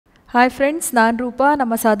Hi friends, ನಾನು ರೂಪಾ.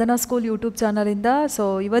 ನಮ್ಮ ಸಾಧನಾ school YouTube ಚಾನಲಿಂದ. So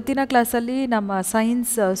ಇವತ್ತಿನ ಕ್ಲಾಸಲ್ಲಿ ನಮ್ಮ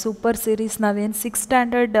ಸೈನ್ಸ್ ಸೂಪರ್ ಸೀರೀಸ್ ನಾವೇನು 6th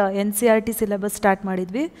standard NCERT syllabus start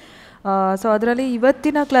ಮಾಡಿದ್ವಿ. ಸೊ ಅದರಲ್ಲಿ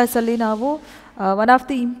ಇವತ್ತಿನ ಕ್ಲಾಸಲ್ಲಿ ನಾವು one of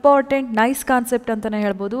the important nice concept ಅಂತಲೇ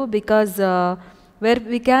ಹೇಳ್ಬೋದು. Because where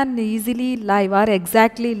we can easily live R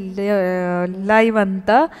exactly live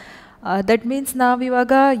ಅಂತ. ದಟ್ ಮೀನ್ಸ್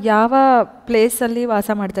ನಾವಿವಾಗ ಯಾವ ಪ್ಲೇಸಲ್ಲಿ ವಾಸ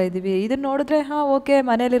ಮಾಡ್ತಾ ಇದ್ದೀವಿ ಇದನ್ನು ನೋಡಿದ್ರೆ ಓಕೆ,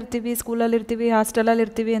 ಮನೇಲಿರ್ತೀವಿ, ಸ್ಕೂಲಲ್ಲಿರ್ತೀವಿ,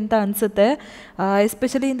 ಹಾಸ್ಟೆಲಲ್ಲಿರ್ತೀವಿ ಅಂತ ಅನಿಸುತ್ತೆ.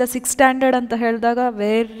 Especially in the 6th standard ಅಂತ ಹೇಳಿದಾಗ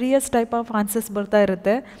ವೇರಿಯಸ್ ಟೈಪ್ ಆಫ್ ಆನ್ಸರ್ಸ್ ಬರ್ತಾ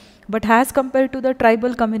ಇರುತ್ತೆ. But has compare to the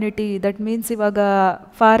tribal community, that means ಇವಾಗ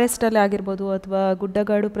ಫಾರೆಸ್ಟಲ್ಲಿ ಆಗಿರ್ಬೋದು ಅಥವಾ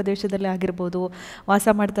ಗುಡ್ಡಗಾಡು ಪ್ರದೇಶದಲ್ಲಿ ಆಗಿರ್ಬೋದು ವಾಸ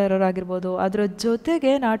ಮಾಡ್ತಾ ಇರೋರಾಗಿರ್ಬೋದು. ಅದರ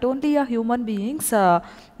ಜೊತೆಗೆ not only a human beings,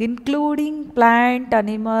 including plant,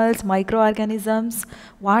 animals, micro organisms,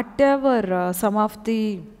 what ever some of the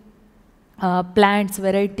plants,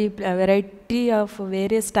 variety of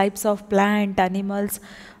various types of plant, animals,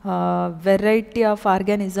 variety of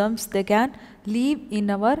organisms, they can live in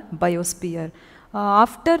our biosphere.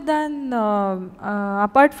 After than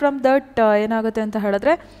apart from that ಏನಾಗುತ್ತೆ ಅಂತ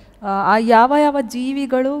ಹೇಳಿದ್ರೆ ಯಾವ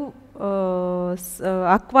ಜೀವಿಗಳು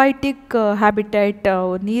aquatic habitat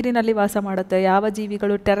ನೀರಿನಲ್ಲಿ ವಾಸ ಮಾಡುತ್ತೆ, ಯಾವ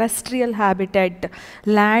ಜೀವಿಗಳು ಟೆರೆಸ್ಟ್ರಿಯಲ್ ಹ್ಯಾಬಿಟ್ಯಾಟ್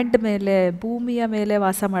ಲ್ಯಾಂಡ್ ಮೇಲೆ ಭೂಮಿಯ ಮೇಲೆ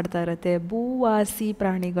ವಾಸ ಮಾಡ್ತಾ ಇರುತ್ತೆ, ಭೂವಾಸಿ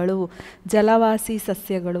ಪ್ರಾಣಿಗಳು, ಜಲವಾಸಿ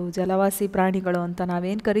ಸಸ್ಯಗಳು, ಜಲವಾಸಿ ಪ್ರಾಣಿಗಳು ಅಂತ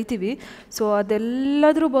ನಾವೇನು ಕರಿತೀವಿ. ಸೊ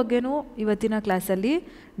ಅದೆಲ್ಲದ್ರ ಬಗ್ಗೆನೂ ಇವತ್ತಿನ ಕ್ಲಾಸಲ್ಲಿ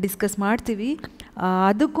ಡಿಸ್ಕಸ್ ಮಾಡ್ತೀವಿ.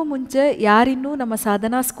 ಅದಕ್ಕೂ ಮುಂಚೆ ಯಾರಿನ್ನೂ ನಮ್ಮ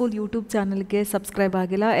ಸಾಧನಾ ಸ್ಕೂಲ್ ಯೂಟ್ಯೂಬ್ ಚಾನಲ್ಗೆ ಸಬ್ಸ್ಕ್ರೈಬ್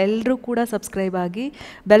ಆಗಿಲ್ಲ, ಎಲ್ಲರೂ ಕೂಡ ಸಬ್ಸ್ಕ್ರೈಬ್ ಆಗಿ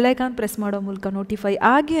ಬೆಲ್ಲೈಕಾನ್ ಪ್ರೆಸ್ ಮಾಡೋ ಮೂಲಕ ನೋಟಿಫೈ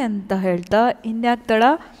ಆಗಿ ಅಂತ ಹೇಳ್ತಾ, ಇನ್ಯಾಕೆ ತಡ,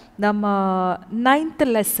 ನಮ್ಮ 9th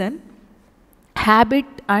lesson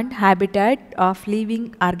habit and habitat of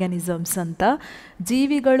living organisms ಅಂತ,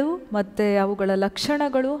 ಜೀವಿಗಳು ಮತ್ತು ಅವುಗಳ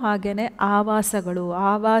ಲಕ್ಷಣಗಳು, ಹಾಗೆಯೇ ಆವಾಸಗಳು.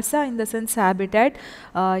 ಆವಾಸ in the sense habitat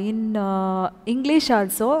in English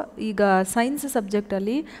also. ಈಗ science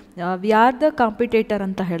ಸಬ್ಜೆಕ್ಟಲ್ಲಿ we are the competitor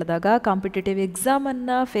ಅಂತ ಹೇಳಿದಾಗ, ಕಾಂಪಿಟೇಟಿವ್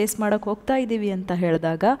ಎಕ್ಸಾಮನ್ನು ಫೇಸ್ ಮಾಡೋಕ್ಕೆ ಹೋಗ್ತಾ ಇದ್ದೀವಿ ಅಂತ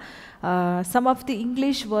ಹೇಳಿದಾಗ some of the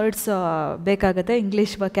English words ಬೇಕಾಗುತ್ತೆ,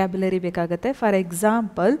 ಇಂಗ್ಲೀಷ್ ವೊಕ್ಯಾಬ್ಯುಲರಿ ಬೇಕಾಗುತ್ತೆ. ಫಾರ್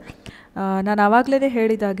ಎಕ್ಸಾಂಪಲ್, ನಾನು ಆವಾಗಲೇ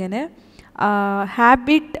ಹೇಳಿದಾಗೇ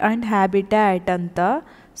ಹ್ಯಾಬಿಟ್ ಆ್ಯಂಡ್ ಹ್ಯಾಬಿಟ್ಯಾಟ್ ಅಂತ.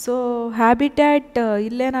 ಸೊ ಹ್ಯಾಬಿಟ್ಯಾಟ್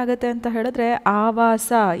ಇಲ್ಲೇನಾಗುತ್ತೆ ಅಂತ ಹೇಳಿದ್ರೆ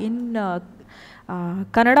ಆವಾಸ. ಇನ್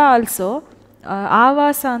ಕನ್ನಡ ಆಲ್ಸೋ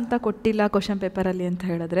ಆವಾಸ ಅಂತ ಕೊಟ್ಟಿಲ್ಲ ಕ್ವಶನ್ ಪೇಪರಲ್ಲಿ ಅಂತ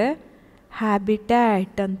ಹೇಳಿದ್ರೆ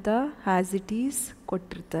ಹ್ಯಾಬಿಟ್ಯಾಟ್ ಅಂತ ಹ್ಯಾಸ್ ಇಟ್ ಈಸ್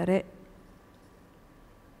ಕೊಟ್ಟಿರ್ತಾರೆ.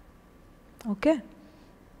 ಓಕೆ,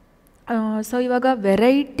 ಸೊ ಇವಾಗ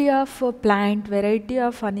variety of plant, variety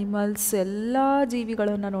of animals, ಎಲ್ಲ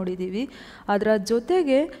ಜೀವಿಗಳನ್ನು ನೋಡಿದ್ದೀವಿ. ಅದರ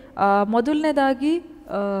ಜೊತೆಗೆ ಮೊದಲನೇದಾಗಿ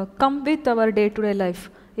come with our day to day life.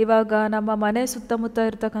 ಇವಾಗ ನಮ್ಮ ಮನೆ ಸುತ್ತಮುತ್ತ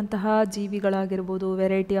ಇರ್ತಕ್ಕಂತಹ ಜೀವಿಗಳಾಗಿರ್ಬೋದು,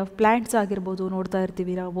 ವೆರೈಟಿ ಆಫ್ ಪ್ಲ್ಯಾಂಟ್ಸ್ ಆಗಿರ್ಬೋದು ನೋಡ್ತಾ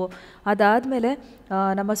ಇರ್ತೀವಿ ನಾವು. ಅದಾದಮೇಲೆ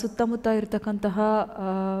ನಮ್ಮ ಸುತ್ತಮುತ್ತ ಇರ್ತಕ್ಕಂತಹ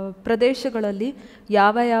ಪ್ರದೇಶಗಳಲ್ಲಿ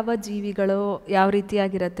ಯಾವ ಜೀವಿಗಳು ಯಾವ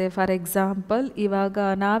ರೀತಿಯಾಗಿರುತ್ತೆ. ಫಾರ್ ಎಕ್ಸಾಂಪಲ್, ಇವಾಗ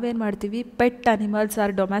ನಾವೇನು ಮಾಡ್ತೀವಿ, pet animals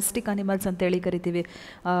are domestic animals ಅಂತೇಳಿ ಕರಿತೀವಿ.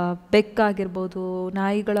 ಬೆಕ್ಕಾಗಿರ್ಬೋದು,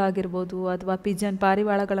 ನಾಯಿಗಳಾಗಿರ್ಬೋದು, ಅಥವಾ ಪಿಜನ್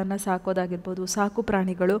ಪಾರಿವಾಳಗಳನ್ನು ಸಾಕೋದಾಗಿರ್ಬೋದು, ಸಾಕು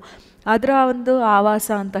ಪ್ರಾಣಿಗಳು. ಅದರ ಒಂದು ಆವಾಸ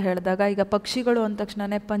ಅಂತ ಹೇಳಿದಾಗ, ಈಗ ಪಕ್ಷಿಗಳು ಅಂದ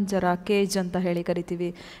ತಕ್ಷಣವೇ ಪಂಜರ, ಕೇಜ್ ಅಂತ ಹೇಳಿ ಕರಿತೀವಿ.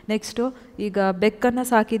 ನೆಕ್ಸ್ಟು ಈಗ ಬೆಕ್ಕನ್ನು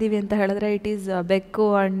ಸಾಕಿದ್ದೀವಿ ಅಂತ ಹೇಳಿದ್ರೆ ಇಟ್ ಈಸ್ ಬೆಕ್ಕು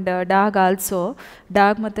ಆ್ಯಂಡ್ ಡಾಗ್ ಆಲ್ಸೋ.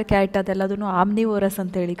 ಡಾಗ್ ಮತ್ತು ಕ್ಯಾಟ್ ಅದೆಲ್ಲದೂ ಆಮ್ನಿವೋರಸ್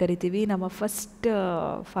ಅಂತ ಹೇಳಿ ಕರಿತೀವಿ. ನಮ್ಮ first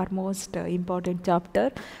foremost important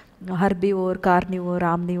chapter ಹರ್ಬಿವೋರ್, carnivore,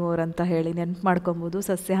 ಆಮ್ನಿವೋರ್ ಅಂತ ಹೇಳಿ ನೆನಪು ಮಾಡ್ಕೊಬೋದು.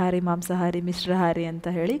 ಸಸ್ಯಾಹಾರಿ, ಮಾಂಸಾಹಾರಿ, ಮಿಶ್ರಹಾರಿ ಅಂತ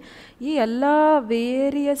ಹೇಳಿ ಈ ಎಲ್ಲ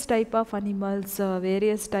various type of animals,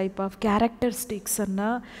 various type of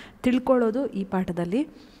ಕ್ಯಾರೆಕ್ಟರಿಸ್ಟಿಕ್ಸನ್ನು ತಿಳ್ಕೊಳ್ಳೋದು ಈ ಪಾಠದಲ್ಲಿ.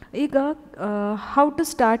 ಈಗ how to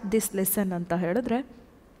start this lesson ಅಂತ ಹೇಳಿದ್ರೆ,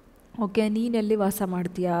 ಓಕೆ, ನೀನೆಲ್ಲಿ ವಾಸ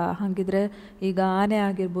ಮಾಡ್ತೀಯಾ, ಹಾಗಿದ್ರೆ ಈಗ ಆನೆ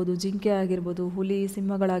ಆಗಿರ್ಬೋದು, ಜಿಂಕೆ ಆಗಿರ್ಬೋದು, ಹುಲಿ,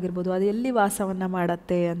 ಸಿಂಹಗಳಾಗಿರ್ಬೋದು, ಅದು ಎಲ್ಲಿ ವಾಸವನ್ನು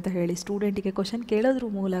ಮಾಡುತ್ತೆ ಅಂತ ಹೇಳಿ ಸ್ಟೂಡೆಂಟಿಗೆ ಕ್ವಶನ್ ಕೇಳೋದ್ರ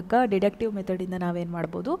ಮೂಲಕ ಡಿಡಕ್ಟಿವ್ ಮೆಥಡಿಂದ ನಾವೇನು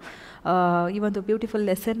ಮಾಡ್ಬೋದು, ಈ ಒಂದು ಬ್ಯೂಟಿಫುಲ್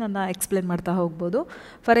ಲೆಸನನ್ನು ಎಕ್ಸ್ಪ್ಲೇನ್ ಮಾಡ್ತಾ ಹೋಗ್ಬೋದು.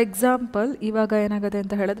 ಫಾರ್ ಎಕ್ಸಾಂಪಲ್, ಇವಾಗ ಏನಾಗುತ್ತೆ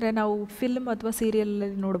ಅಂತ ಹೇಳಿದ್ರೆ ನಾವು ಫಿಲ್ಮ್ ಅಥವಾ ಸೀರಿಯಲಲ್ಲಿ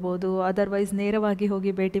ನೋಡ್ಬೋದು, ಅದರ್ವೈಸ್ ನೇರವಾಗಿ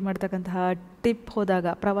ಹೋಗಿ ಭೇಟಿ ಮಾಡ್ತಕ್ಕಂತಹ ಟ್ರಿಪ್ ಹೋದಾಗ,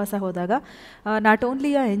 ಪ್ರವಾಸ ಹೋದಾಗ, ನಾಟ್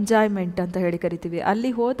ಓನ್ಲಿ ಅ ಎಂಜಾಯ್ಮೆಂಟ್ ಅಂತ ಹೇಳಿ ಕರಿತೀವಿ.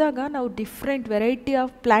 ಅಲ್ಲಿ ಹೋದಾಗ ನಾವು ಡಿಫ್ರೆಂಟ್ ವೆರೈಟಿ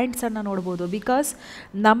ಆಫ್ ಪ್ಲ್ಯಾಂಟ್ಸನ್ನು ನೋಡ್ಬೋದು. ಬಿಕಾಸ್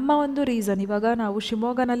ನಮ್ಮ ಒಂದು ರೀಸನ್, ಇವಾಗ ನಾವು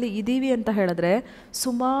ಶಿವಮೊಗ್ಗನಲ್ಲಿ ಇದ್ದೀವಿ ಅಂತ ಹೇಳಿದ್ರೆ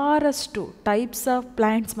ಸುಮಾರಷ್ಟು ಟೈಪ್ಸ್ ಆಫ್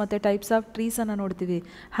ಪ್ಲ್ಯಾಂಟ್ಸ್ ಮತ್ತು ಟೈಪ್ಸ್ ಆಫ್ ಟ್ರೀಸನ್ನು ನೋಡ್ತೀವಿ.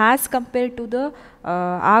 Has compare to the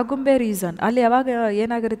Agumbe reason, ಅಲ್ಲಿ ಯಾವಾಗ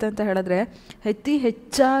ಏನಾಗಿರುತ್ತೆ ಅಂತ ಹೇಳಿದ್ರೆ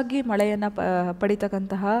ಹೆಚ್ಚಾಗಿ ಮಳೆಯನ್ನು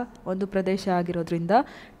ಪಡಿತಕ್ಕಂತಹ ಒಂದು ಪ್ರದೇಶ ಆಗಿರೋದ್ರಿಂದ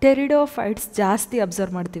ಟೆರಿಡೋಫೈಟ್ಸ್ ಜಾಸ್ತಿ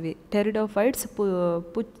ಅಬ್ಸರ್ವ್ ಮಾಡ್ತೀವಿ. ಟೆರಿಡೋಫೈಟ್ಸ್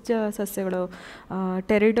ಪುಚ್ಚ ಸಸ್ಯಗಳು,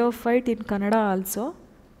 ಟೆರಿಡೋಫೈಟ್ ಇನ್ ಕನ್ನಡ ಆಲ್ಸೋ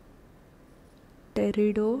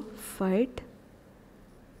ಟೆರಿಡೋಫೈಟ್.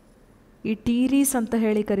 ಈ ಟೀರೀಸ್ ಅಂತ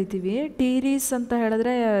ಹೇಳಿ ಕರಿತೀವಿ. ಟೀರೀಸ್ ಅಂತ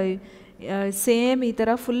ಹೇಳಿದ್ರೆ ಸೇಮ್ ಈ ಥರ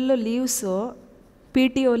full leaves P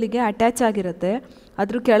T ಓಲಿಗೆ attach ಆಗಿರುತ್ತೆ.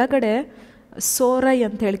 ಅದ್ರ ಕೆಳಗಡೆ ಸೋರೈ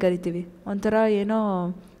ಅಂತ ಹೇಳಿ ಕರಿತೀವಿ. ಒಂಥರ ಏನೋ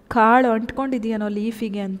ಕಾಳು ಅಂಟ್ಕೊಂಡಿದೆಯೇನೋ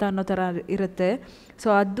ಲೀಫಿಗೆ ಅಂತ ಅನ್ನೋ ಥರ ಇರುತ್ತೆ. ಸೊ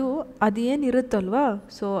ಅದೇನಿರುತ್ತಲ್ವಾ,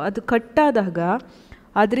 ಸೊ ಅದು ಕಟ್ಟಾದಾಗ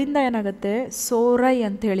ಅದರಿಂದ ಏನಾಗುತ್ತೆ, ಸೋರೈ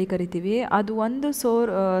ಅಂತ ಹೇಳಿ ಕರಿತೀವಿ. ಅದು ಒಂದು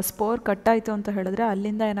ಸ್ಪೋರ್ ಕಟ್ಟಾಯಿತು ಅಂತ ಹೇಳಿದ್ರೆ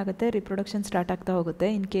ಅಲ್ಲಿಂದ ಏನಾಗುತ್ತೆ, ರಿಪ್ರೊಡಕ್ಷನ್ ಸ್ಟಾರ್ಟ್ ಆಗ್ತಾ ಹೋಗುತ್ತೆ.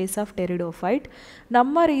 ಇನ್ ಕೇಸ್ ಆಫ್ ಟೆರಿಡೋಫೈಟ್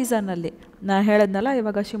ನಮ್ಮ ರೀಸನ್ನಲ್ಲಿ ನಾನು ಹೇಳದ್ನಲ್ಲ,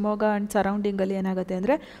 ಇವಾಗ ಶಿವಮೊಗ್ಗ ಆ್ಯಂಡ್ ಸರೌಂಡಿಂಗಲ್ಲಿ ಏನಾಗುತ್ತೆ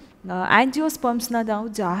ಅಂದರೆ ಆ್ಯಂಜಿಯೋಸ್ಪರ್ಮ್ಸ್ನ ನಾವು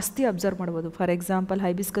ಜಾಸ್ತಿ ಅಬ್ಸರ್ವ್ ಮಾಡ್ಬೋದು. ಫಾರ್ ಎಕ್ಸಾಂಪಲ್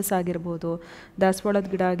ಹೈಬಿಸ್ಕಸ್ ಆಗಿರ್ಬೋದು, ದಾಸವಾಳದ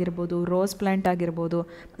ಗಿಡ ಆಗಿರ್ಬೋದು, ರೋಸ್ ಪ್ಲ್ಯಾಂಟ್ ಆಗಿರ್ಬೋದು,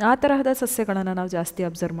 ಆ ತರಹದ ಸಸ್ಯಗಳನ್ನು ನಾವು ಜಾಸ್ತಿ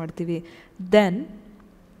ಅಬ್ಸರ್ವ್ ಮಾಡ್ತೀವಿ. ದೆನ್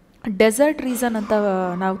ಡೆಸರ್ಟ್ ರೀಸನ್ ಅಂತ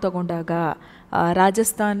ನಾವು ತಗೊಂಡಾಗ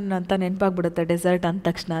ರಾಜಸ್ಥಾನ್ ಅಂತ ನೆನಪಾಗ್ಬಿಡುತ್ತೆ ಡೆಸರ್ಟ್ ಅಂದ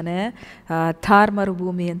ತಕ್ಷಣವೇ, ಥಾರ್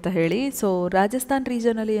ಮರುಭೂಮಿ ಅಂತ ಹೇಳಿ. ಸೊ ರಾಜಸ್ಥಾನ್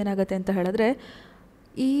ರೀಜನಲ್ಲಿ ಏನಾಗುತ್ತೆ ಅಂತ ಹೇಳಿದ್ರೆ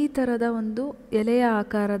ಈ ಥರದ ಒಂದು ಎಲೆಯ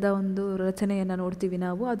ಆಕಾರದ ಒಂದು ರಚನೆಯನ್ನು ನೋಡ್ತೀವಿ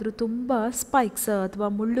ನಾವು. ಅದ್ರ ತುಂಬ ಸ್ಪೈಕ್ಸ್ ಅಥವಾ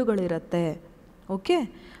ಮುಳ್ಳುಗಳಿರುತ್ತೆ. ಓಕೆ,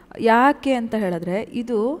 ಯಾಕೆ ಅಂತ ಹೇಳಿದ್ರೆ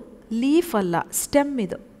ಇದು ಲೀಫ್ ಅಲ್ಲ, ಸ್ಟೆಮ್.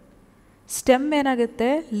 ಇದು ಸ್ಟೆಮ್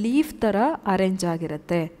ಏನಾಗುತ್ತೆ, ಲೀಫ್ ಥರ ಅರೇಂಜ್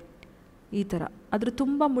ಆಗಿರುತ್ತೆ ಈ ಥರ. ಅದ್ರ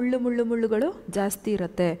ತುಂಬ ಮುಳ್ಳುಗಳು ಜಾಸ್ತಿ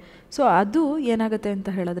ಇರುತ್ತೆ. ಸೊ ಅದು ಏನಾಗುತ್ತೆ ಅಂತ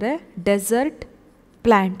ಹೇಳಿದ್ರೆ ಡೆಸರ್ಟ್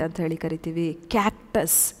ಪ್ಲ್ಯಾಂಟ್ ಅಂತ ಹೇಳಿ ಕರಿತೀವಿ.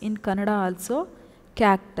 ಕ್ಯಾಕ್ಟಸ್, ಇನ್ ಕನ್ನಡ ಆಲ್ಸೋ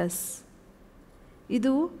ಕ್ಯಾಕ್ಟಸ್.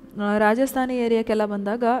 ಇದು ರಾಜಸ್ಥಾನಿ ಏರಿಯಾಕ್ಕೆಲ್ಲ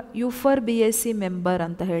ಬಂದಾಗ ಯುಫರ್ಬಿಯೇಸಿ ಮೆಂಬರ್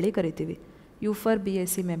ಅಂತ ಹೇಳಿ ಕರಿತೀವಿ.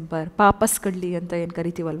 ಯುಫರ್ಬಿಯೇಸಿ ಮೆಂಬರ್, ಪಾಪಸ್ ಕಳ್ಳಿ ಅಂತ ಏನು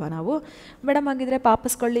ಕರಿತೀವಲ್ವ ನಾವು. ಮೇಡಮ್ ಹಾಗಿದ್ರೆ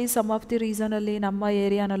ಪಾಪಸ್ ಕಳ್ಳಿ ಸಮ್ ಆಫ್ ದಿ ರೀಸನಲ್ಲಿ ನಮ್ಮ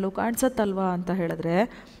ಏರಿಯಾನಲ್ಲೂ ಕಾಣಿಸುತ್ತಲ್ವಾ ಅಂತ ಹೇಳಿದ್ರೆ,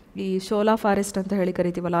 ಈ ಶೋಲಾ ಫಾರೆಸ್ಟ್ ಅಂತ ಹೇಳಿ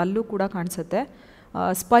ಕರಿತೀವಲ್ಲ, ಅಲ್ಲೂ ಕೂಡ ಕಾಣಿಸುತ್ತೆ.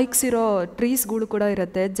 ಸ್ಪೈಕ್ಸ್ ಇರೋ ಟ್ರೀಸ್ಗಳು ಕೂಡ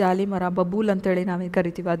ಇರುತ್ತೆ. ಜಾಲಿ ಮರ, ಬಬೂಲ್ ಅಂತೇಳಿ ನಾವೇನು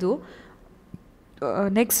ಕರಿತೀವಿ ಅದು.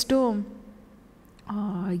 ನೆಕ್ಸ್ಟು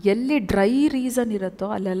ಎಲ್ಲಿ ಡ್ರೈ ರೀಸನ್ ಇರುತ್ತೋ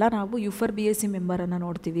ಅಲ್ಲೆಲ್ಲ ನಾವು ಯುಫರ್ಬಿಯೇಸಿ ಮೆಂಬರನ್ನು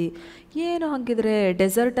ನೋಡ್ತೀವಿ. ಏನು ಹಾಗಿದ್ರೆ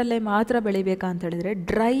ಡೆಸರ್ಟಲ್ಲೇ ಮಾತ್ರ ಬೆಳಿಬೇಕಾ ಅಂತ ಹೇಳಿದರೆ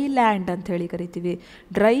ಡ್ರೈ ಲ್ಯಾಂಡ್ ಅಂತ ಹೇಳಿ ಕರಿತೀವಿ.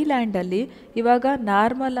 ಡ್ರೈ ಲ್ಯಾಂಡಲ್ಲಿ ಇವಾಗ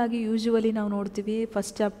ನಾರ್ಮಲ್ ಆಗಿ ಯೂಶುವಲಿ ನಾವು ನೋಡ್ತೀವಿ,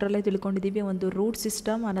 ಫಸ್ಟ್ ಚಾಪ್ಟ್ರಲ್ಲೇ ತಿಳ್ಕೊಂಡಿದ್ದೀವಿ, ಒಂದು root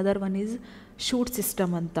system, another one is shoot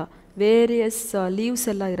system ಅಂತ. ವೇರಿಯಸ್ ಲೀವ್ಸ್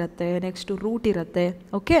ಎಲ್ಲ ಇರುತ್ತೆ, ನೆಕ್ಸ್ಟು ರೂಟ್ ಇರುತ್ತೆ.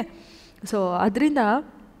 ಓಕೆ, ಸೊ ಅದರಿಂದ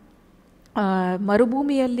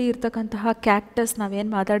ಮರುಭೂಮಿಯಲ್ಲಿ ಇರ್ತಕ್ಕಂತಹ ಕ್ಯಾಕ್ಟಸ್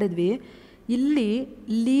ನಾವೇನು ಮಾತಾಡಿದ್ವಿ, ಇಲ್ಲಿ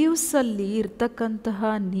ಲೀವ್ಸಲ್ಲಿ ಇರ್ತಕ್ಕಂತಹ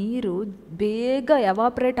ನೀರು ಬೇಗ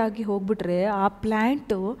ಎವಾಪ್ರೇಟ್ ಆಗಿ ಹೋಗ್ಬಿಟ್ರೆ ಆ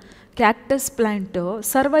plant, cactus plant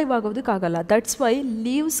survive ಆಗೋದಕ್ಕಾಗಲ್ಲ. That's why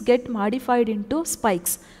leaves get modified into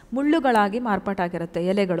spikes, ಮುಳ್ಳುಗಳಾಗಿ ಮಾರ್ಪಾಟಾಗಿರುತ್ತೆ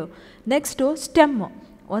ಎಲೆಗಳು. ನೆಕ್ಸ್ಟು ಸ್ಟೆಮ್ಮು,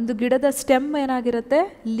 ಒಂದು ಗಿಡದ ಸ್ಟೆಮ್ ಏನಾಗಿರುತ್ತೆ,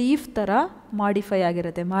 ಲೀಫ್ ಥರ ಮಾಡಿಫೈ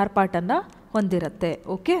ಆಗಿರುತ್ತೆ, ಮಾರ್ಪಾಟನ್ನು ಹೊಂದಿರುತ್ತೆ.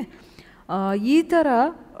 ಓಕೆ, ಈ ಥರ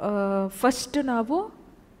ಫಸ್ಟ್ ನಾವು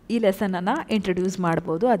ಈ ಲೆಸನನ್ನು ಇಂಟ್ರೊಡ್ಯೂಸ್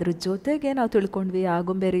ಮಾಡ್ಬೋದು. ಅದ್ರ ಜೊತೆಗೆ ನಾವು ತಿಳ್ಕೊಂಡ್ವಿ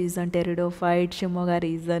Agumbe reason, pteridophyte, Shivamogga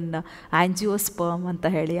reason, ಆ್ಯಂಜಿಯೋಸ್ಪರ್ಮ್ ಅಂತ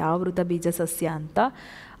ಹೇಳಿ ಆವೃತ ಬೀಜ ಸಸ್ಯ ಅಂತ.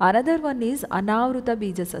 ಅನದರ್ ಒನ್ ಈಸ್ ಅನಾವೃತ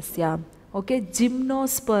ಬೀಜ ಸಸ್ಯ. ಓಕೆ,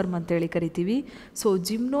 ಜಿಮ್ನೋಸ್ಪರ್ಮ್ ಅಂತೇಳಿ ಕರಿತೀವಿ. ಸೊ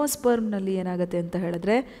ಜಿಮ್ನೋಸ್ಪರ್ಮ್ನಲ್ಲಿ ಏನಾಗುತ್ತೆ ಅಂತ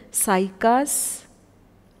ಹೇಳಿದ್ರೆ ಸೈಕಾಸ್,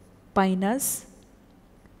 ಪೈನಸ್,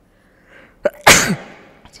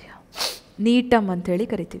 ನೀಟಮ್ ಅಂಥೇಳಿ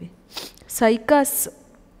ಕರಿತೀವಿ.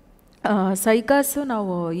 ಸೈಕಾಸು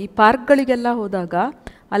ನಾವು ಈ ಪಾರ್ಕ್ಗಳಿಗೆಲ್ಲ ಹೋದಾಗ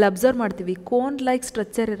ಅಲ್ಲಿ ಅಬ್ಸರ್ವ್ ಮಾಡ್ತೀವಿ, ಕೋನ್ ಲೈಕ್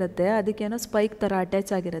ಸ್ಟ್ರಕ್ಚರ್ ಇರುತ್ತೆ, ಅದಕ್ಕೇನೋ ಸ್ಪೈಕ್ ಥರ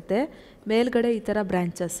ಅಟ್ಯಾಚ್ ಆಗಿರುತ್ತೆ, ಮೇಲ್ಗಡೆ ಈ ಥರ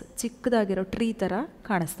ಬ್ರ್ಯಾಂಚಸ್ ಚಿಕ್ಕದಾಗಿರೋ ಟ್ರೀ ಥರ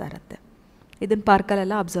ಕಾಣಿಸ್ತಾ ಇರುತ್ತೆ. ಇದನ್ನು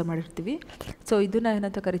ಪಾರ್ಕಲ್ಲೆಲ್ಲ ಅಬ್ಸರ್ವ್ ಮಾಡಿರ್ತೀವಿ. ಸೊ ಇದನ್ನು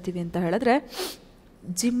ಏನಂತ ಕರಿತೀವಿ ಅಂತ ಹೇಳಿದ್ರೆ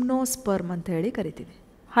ಜಿಮ್ನೋಸ್ಪರ್ಮ್ ಅಂತ ಹೇಳಿ ಕರಿತೀವಿ.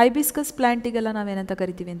 ಹೈಬಿಸ್ಕಸ್ ಪ್ಲ್ಯಾಂಟಿಗೆಲ್ಲ ನಾವೇನಂತ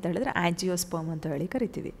ಕರಿತೀವಿ ಅಂತ ಹೇಳಿದ್ರೆ ಆ್ಯಂಜಿಯೋಸ್ಪರ್ಮ್ ಅಂತ ಹೇಳಿ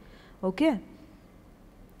ಕರಿತೀವಿ. ಓಕೆ,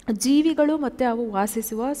 ಜೀವಿಗಳು ಮತ್ತು ಅವು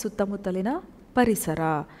ವಾಸಿಸುವ ಸುತ್ತಮುತ್ತಲಿನ ಪರಿಸರ.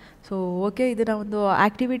 ಸೊ ಓಕೆ, ಇದನ್ನು ಒಂದು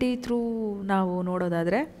ಆ್ಯಕ್ಟಿವಿಟಿ ಥ್ರೂ ನಾವು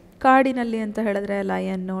ನೋಡೋದಾದರೆ ಕಾಡಿನಲ್ಲಿ ಅಂತ ಹೇಳಿದ್ರೆ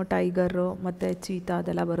ಲಯನ್ನು, ಟೈಗರು ಮತ್ತು ಚೀತಾ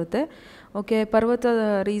ಅದೆಲ್ಲ ಬರುತ್ತೆ. ಓಕೆ, ಪರ್ವತ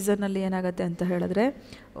ರೀಸನ್ನಲ್ಲಿ ಏನಾಗುತ್ತೆ ಅಂತ ಹೇಳಿದ್ರೆ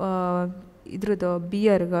ಇದ್ರದ್ದು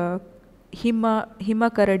ಬಿಯರ್, ಹಿಮ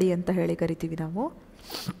ಕರಡಿ ಅಂತ ಹೇಳಿ ಕರಿತೀವಿ ನಾವು.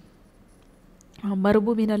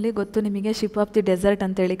 ಮರುಭೂಮಿನಲ್ಲಿ ಗೊತ್ತು ನಿಮಗೆ, ಶಿಪ್ ಆಫ್ ದಿ ಡೆಸರ್ಟ್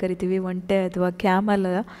ಅಂತೇಳಿ ಕರಿತೀವಿ, ಒಂಟೆ ಅಥವಾ ಕ್ಯಾಮಲ್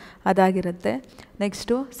ಅದಾಗಿರುತ್ತೆ.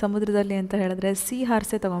 ನೆಕ್ಸ್ಟು ಸಮುದ್ರದಲ್ಲಿ ಅಂತ ಹೇಳಿದ್ರೆ ಸೀ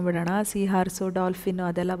ಹಾರ್ಸೇ ತೊಗೊಂಡ್ಬಿಡೋಣ, ಸೀ ಹಾರ್ಸು, ಡಾಲ್ಫಿನ್ನು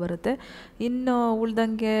ಅದೆಲ್ಲ ಬರುತ್ತೆ. ಇನ್ನು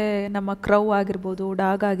ಉಳ್ದಂಗೆ ನಮ್ಮ ಕ್ರೌ ಆಗಿರ್ಬೋದು,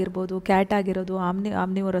 ಡಾಗ್ ಆಗಿರ್ಬೋದು, ಕ್ಯಾಟ್ ಆಗಿರೋದು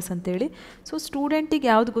ಆಮ್ನಿವರಸ್ ಅಂತೇಳಿ. ಸೊ ಸ್ಟೂಡೆಂಟಿಗೆ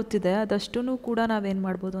ಯಾವುದು ಗೊತ್ತಿದೆ ಅದಷ್ಟೂ ಕೂಡ ನಾವೇನು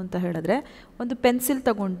ಮಾಡ್ಬೋದು ಅಂತ ಹೇಳಿದ್ರೆ ಒಂದು ಪೆನ್ಸಿಲ್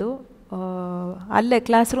ತಗೊಂಡು ಅಲ್ಲೇ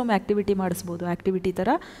ಕ್ಲಾಸ್ ರೂಮ್ ಆ್ಯಕ್ಟಿವಿಟಿ ಮಾಡಿಸ್ಬೋದು, ಆ್ಯಕ್ಟಿವಿಟಿ ಥರ.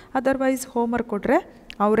 ಅದರ್ವೈಸ್ ಹೋಮ್ವರ್ಕ್ ಕೊಟ್ಟರೆ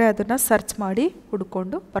ಅವರೇ ಅದನ್ನು ಸರ್ಚ್ ಮಾಡಿ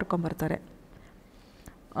ಹುಡ್ಕೊಂಡು ಬರ್ಕೊಂಬರ್ತಾರೆ.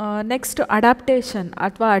 ನೆಕ್ಸ್ಟ್ ಅಡಾಪ್ಟೇಷನ್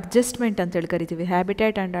ಅಥವಾ ಅಡ್ಜಸ್ಟ್ಮೆಂಟ್ ಅಂತೇಳಿ ಕರಿತೀವಿ.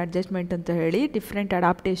 ಹ್ಯಾಬಿಟೇಟ್ ಆ್ಯಂಡ್ ಅಡ್ಜಸ್ಟ್ಮೆಂಟ್ ಅಂತ ಹೇಳಿ ಡಿಫ್ರೆಂಟ್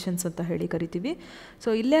ಅಡಾಪ್ಟೇಷನ್ಸ್ ಅಂತ ಹೇಳಿ ಕರಿತೀವಿ.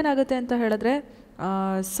 ಸೊ ಇಲ್ಲೇನಾಗುತ್ತೆ ಅಂತ ಹೇಳಿದ್ರೆ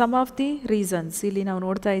ಸಮ್ ಆಫ್ ದಿ ರೀಸನ್ಸ್ ಇಲ್ಲಿ ನಾವು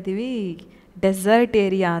ನೋಡ್ತಾ ಇದ್ದೀವಿ, ಡೆಸರ್ಟ್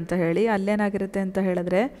ಏರಿಯಾ ಅಂತ ಹೇಳಿ. ಅಲ್ಲೇನಾಗಿರುತ್ತೆ ಅಂತ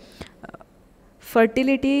ಹೇಳಿದ್ರೆ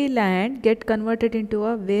fertility land get converted in to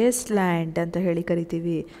a waste land ಅಂತ ಹೇಳಿ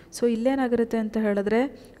ಕರಿತೀವಿ. ಸೊ ಇಲ್ಲೇನಾಗಿರುತ್ತೆ ಅಂತ ಹೇಳಿದ್ರೆ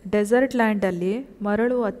ಡೆಸರ್ಟ್ ಲ್ಯಾಂಡಲ್ಲಿ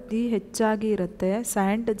ಮರಳು ಅತಿ ಹೆಚ್ಚಾಗಿ ಇರುತ್ತೆ,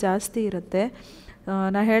 ಸ್ಯಾಂಡ್ ಜಾಸ್ತಿ ಇರುತ್ತೆ.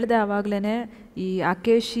 ನಾ ಹೇಳಿದೆ ಆವಾಗಲೇ ಈ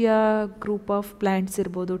ಅಕೇಶಿಯಾ ಗ್ರೂಪ್ ಆಫ್ ಪ್ಲ್ಯಾಂಟ್ಸ್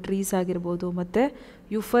ಇರ್ಬೋದು, ಟ್ರೀಸ್ ಆಗಿರ್ಬೋದು, ಮತ್ತು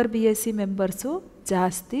ಯುಫರ್ಬಿಯೇಸಿ ಮೆಂಬರ್ಸು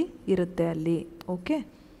ಜಾಸ್ತಿ ಇರುತ್ತೆ ಅಲ್ಲಿ. Okay,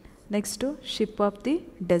 next ship of the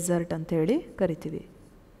dessert ಅಂತೇಳಿ ಕರಿತೀವಿ.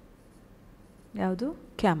 ಯಾವುದು?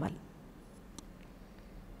 ಕ್ಯಾಮಲ್.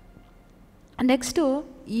 ನೆಕ್ಸ್ಟು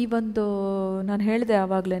ಈ ಒಂದು ನಾನು ಹೇಳಿದೆ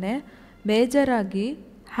ಆವಾಗಲೇ ಮೇಜರಾಗಿ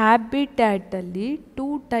ಹ್ಯಾಬಿಟ್ಯಾಟಲ್ಲಿ 2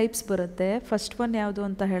 ಟೈಪ್ಸ್ ಬರುತ್ತೆ. ಫಸ್ಟ್ ಒನ್ ಯಾವುದು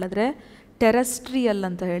ಅಂತ ಹೇಳಿದ್ರೆ ಟೆರೆಸ್ಟ್ರಿಯಲ್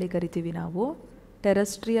ಅಂತ ಹೇಳಿ ಕರಿತೀವಿ ನಾವು,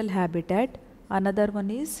 terrestrial habitat. Another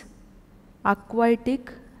one is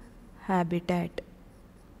ಅಕ್ವೈಟಿಕ್ habitat.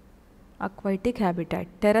 ಅಕ್ವೈಟಿಕ್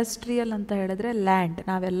habitat. Terrestrial ಅಂತ ಹೇಳಿದ್ರೆ ಲ್ಯಾಂಡ್,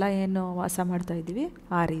 ನಾವೆಲ್ಲ ಏನು ವಾಸ ಮಾಡ್ತಾ ಇದ್ದೀವಿ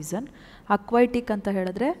ಆ ರೀಸನ್. ಅಕ್ವೈಟಿಕ್ ಅಂತ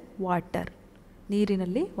ಹೇಳಿದ್ರೆ ವಾಟರ್,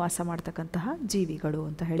 ನೀರಿನಲ್ಲಿ ವಾಸ ಮಾಡ್ತಕ್ಕಂತಹ ಜೀವಿಗಳು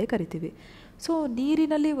ಅಂತ ಹೇಳಿ ಕರಿತೀವಿ. ಸೊ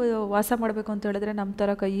ನೀರಿನಲ್ಲಿ ವಾಸ ಮಾಡಬೇಕು ಅಂತ ಹೇಳಿದ್ರೆ ನಮ್ಮ ಥರ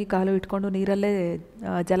ಕೈ ಕಾಲು ಇಟ್ಕೊಂಡು ನೀರಲ್ಲೇ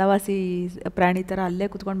ಜಲವಾಸಿ ಪ್ರಾಣಿ ಥರ ಅಲ್ಲೇ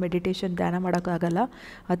ಕೂತ್ಕೊಂಡು ಮೆಡಿಟೇಷನ್ ಧ್ಯಾನ ಮಾಡೋಕ್ಕಾಗಲ್ಲ.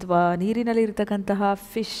 ಅಥವಾ ನೀರಿನಲ್ಲಿ ಇರ್ತಕ್ಕಂತಹ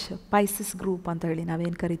ಫಿಶ್, ಪೈಸಸ್ ಗ್ರೂಪ್ ಅಂತ ಹೇಳಿ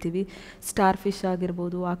ನಾವೇನು ಕರಿತೀವಿ, ಸ್ಟಾರ್ ಫಿಶ್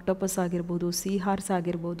ಆಗಿರ್ಬೋದು, ಆಕ್ಟೋಪಸ್ ಆಗಿರ್ಬೋದು, ಸೀ ಹಾರ್ಸ್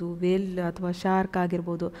ಆಗಿರ್ಬೋದು, ವೇಲ್ ಅಥವಾ ಶಾರ್ಕ್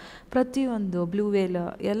ಆಗಿರ್ಬೋದು, ಪ್ರತಿಯೊಂದು ಬ್ಲೂ ವೇಲ್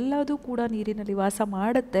ಎಲ್ಲದೂ ಕೂಡ ನೀರಿನಲ್ಲಿ ವಾಸ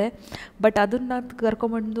ಮಾಡುತ್ತೆ. ಬಟ್ ಅದನ್ನು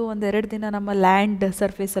ಕರ್ಕೊಂಬಂದು 1-2 ದಿನ ನಮ್ಮ ಲ್ಯಾಂಡ್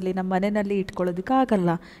ಸರ್ಫೇಸಲ್ಲಿ ನಮ್ಮ ಮನೆಯಲ್ಲಿ ಇಟ್ಕೊಳ್ಳೋದಕ್ಕಾಗಲ್ಲ.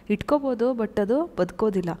 ಇಟ್ಕೋಬೋದು, ಬಟ್ ಅದು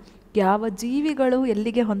ಬದುಕೋದಿಲ್ಲ. ಯಾವ ಜೀವಿಗಳು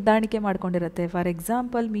ಎಲ್ಲಿಗೆ ಹೊಂದಾಣಿಕೆ ಮಾಡ್ಕೊಂಡಿರುತ್ತೆ. ಫಾರ್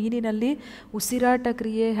ಎಕ್ಸಾಂಪಲ್ ಮೀನಿನಲ್ಲಿ ಉಸಿರಾಟ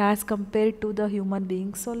ಕ್ರಿಯೆ has compared to the human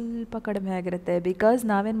being ಸ್ವಲ್ಪ ಕಡಿಮೆ ಆಗಿರುತ್ತೆ. ಬಿಕಾಸ್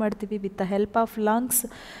ನಾವೇನು ಮಾಡ್ತೀವಿ, with the help of lungs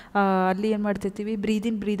ಅಲ್ಲಿ ಏನು ಮಾಡ್ತಿರ್ತೀವಿ, ಬ್ರೀದ್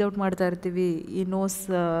ಇನ್ ಬ್ರೀದ್ ಔಟ್ ಮಾಡ್ತಾ ಇರ್ತೀವಿ ಈ ನೋಸ್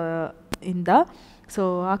ಇಂದ. ಸೊ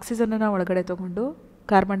ಆಕ್ಸಿಜನನ್ನು ಒಳಗಡೆ ತೊಗೊಂಡು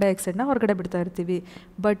ಕಾರ್ಬನ್ ಡೈಆಕ್ಸೈಡ್ನ ಹೊರಗಡೆ ಬಿಡ್ತಾ ಇರ್ತೀವಿ.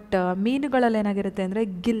 ಬಟ್ ಮೀನುಗಳಲ್ಲಿ ಏನಾಗಿರುತ್ತೆ ಅಂದರೆ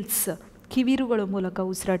ಗಿಲ್ಸ್, ಕಿವಿರುಗಳ ಮೂಲಕ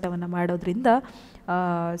ಉಸಿರಾಟವನ್ನು ಮಾಡೋದ್ರಿಂದ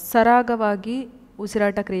ಸರಾಗವಾಗಿ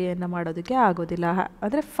ಉಸಿರಾಟ ಕ್ರಿಯೆಯನ್ನು ಮಾಡೋದಕ್ಕೆ ಆಗೋದಿಲ್ಲ.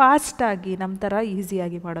 ಅಂದರೆ ಫಾಸ್ಟಾಗಿ ನಮ್ಮ ಥರ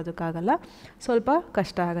ಈಸಿಯಾಗಿ ಮಾಡೋದಕ್ಕಾಗಲ್ಲ, ಸ್ವಲ್ಪ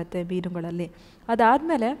ಕಷ್ಟ ಆಗುತ್ತೆ ಮೀನುಗಳಲ್ಲಿ.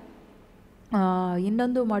 ಅದಾದಮೇಲೆ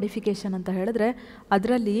ಇನ್ನೊಂದು ಮಾಡಿಫಿಕೇಷನ್ ಅಂತ ಹೇಳಿದ್ರೆ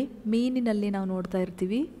ಅದರಲ್ಲಿ ಮೀನಿನಲ್ಲಿ ನಾವು ನೋಡ್ತಾ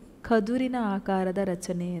ಇರ್ತೀವಿ ಕದುರಿನ ಆಕಾರದ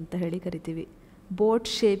ರಚನೆ ಅಂತ ಹೇಳಿ ಕರಿತೀವಿ. ಬೋಟ್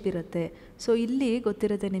ಶೇಪ್ ಇರುತ್ತೆ. ಸೊ ಇಲ್ಲಿ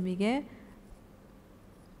ಗೊತ್ತಿರುತ್ತೆ ನಿಮಗೆ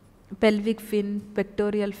ಪೆಲ್ವಿಕ್ ಫಿನ್,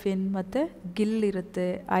 ಪೆಕ್ಟೋರಿಯಲ್ ಫಿನ್ ಮತ್ತು ಗಿಲ್ ಇರುತ್ತೆ,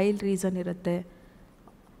 ಐಲ್ ರೀಸನ್ ಇರುತ್ತೆ.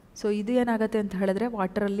 ಸೊ ಇದು ಏನಾಗುತ್ತೆ ಅಂತ ಹೇಳಿದ್ರೆ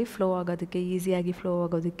ವಾಟರಲ್ಲಿ ಫ್ಲೋ ಆಗೋದಕ್ಕೆ, ಈಸಿಯಾಗಿ ಫ್ಲೋ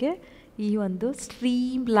ಆಗೋದಕ್ಕೆ ಈ ಒಂದು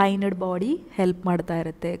ಸ್ಟ್ರೀಮ್ ಲೈನಡ್ ಬಾಡಿ ಹೆಲ್ಪ್ ಮಾಡ್ತಾ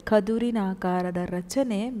ಇರುತ್ತೆ. ಕದುರಿನ ಆಕಾರದ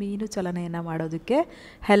ರಚನೆ ಮೀನು ಚಲನೆಯನ್ನು ಮಾಡೋದಕ್ಕೆ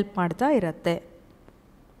ಹೆಲ್ಪ್ ಮಾಡ್ತಾ ಇರುತ್ತೆ.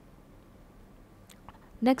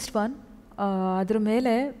 ನೆಕ್ಸ್ಟ್ ಒನ್, ಅದ್ರ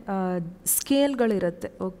ಮೇಲೆ ಸ್ಕೇಲ್ಗಳಿರುತ್ತೆ.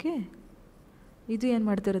 ಓಕೆ, ಇದು ಏನು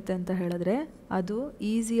ಮಾಡ್ತಿರುತ್ತೆ ಅಂತ ಹೇಳಿದ್ರೆ ಅದು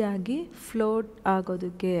ಈಸಿಯಾಗಿ ಫ್ಲೋಟ್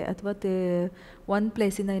ಆಗೋದಕ್ಕೆ ಅಥವಾ ಒಂದು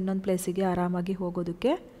ಪ್ಲೇಸಿಂದ ಇನ್ನೊಂದು ಪ್ಲೇಸಿಗೆ ಆರಾಮಾಗಿ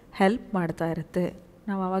ಹೋಗೋದಕ್ಕೆ ಹೆಲ್ಪ್ ಮಾಡ್ತಾ ಇರುತ್ತೆ.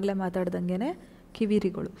 ನಾವು ಆವಾಗಲೇ ಮಾತಾಡ್ದಂಗೆ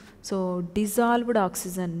ಕಿವಿರಿಗಳು. ಸೊ ಡಿಸಾಲ್ವ್ಡ್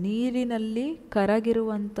ಆಕ್ಸಿಜನ್, ನೀರಿನಲ್ಲಿ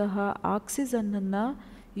ಕರಗಿರುವಂತಹ ಆಕ್ಸಿಜನ್ನನ್ನು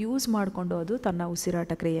ಯೂಸ್ ಮಾಡಿಕೊಂಡು ಅದು ತನ್ನ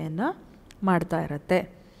ಉಸಿರಾಟ ಕ್ರಿಯೆಯನ್ನು ಮಾಡ್ತಾ ಇರುತ್ತೆ.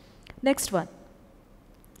 ನೆಕ್ಸ್ಟ್ ಒನ್,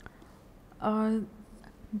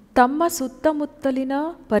 ತಮ್ಮ ಸುತ್ತಮುತ್ತಲಿನ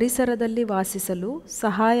ಪರಿಸರದಲ್ಲಿ ವಾಸಿಸಲು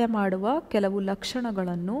ಸಹಾಯ ಮಾಡುವ ಕೆಲವು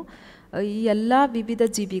ಲಕ್ಷಣಗಳನ್ನು ಈ ಎಲ್ಲ ವಿವಿಧ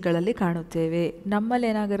ಜೀವಿಗಳಲ್ಲಿ ಕಾಣುತ್ತೇವೆ. ನಮ್ಮಲ್ಲಿ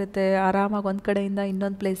ಏನಾಗಿರುತ್ತೆ, ಆರಾಮಾಗಿ ಒಂದು ಕಡೆಯಿಂದ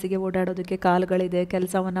ಇನ್ನೊಂದು ಪ್ಲೇಸಿಗೆ ಓಡಾಡೋದಕ್ಕೆ ಕಾಲುಗಳಿದೆ,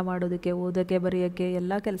 ಕೆಲಸವನ್ನು ಮಾಡೋದಕ್ಕೆ, ಓದೋಕ್ಕೆ, ಬರೆಯೋಕ್ಕೆ,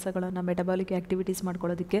 ಎಲ್ಲ ಕೆಲಸಗಳನ್ನು ಮೆಟಬಾಲಿಕ್ ಆ್ಯಕ್ಟಿವಿಟೀಸ್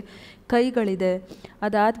ಮಾಡ್ಕೊಳ್ಳೋದಕ್ಕೆ ಕೈಗಳಿದೆ.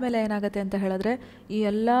 ಅದಾದಮೇಲೆ ಏನಾಗುತ್ತೆ ಅಂತ ಹೇಳಿದ್ರೆ ಈ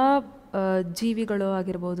ಎಲ್ಲ ಜೀವಿಗಳು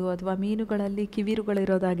ಆಗಿರ್ಬೋದು ಅಥವಾ ಮೀನುಗಳಲ್ಲಿ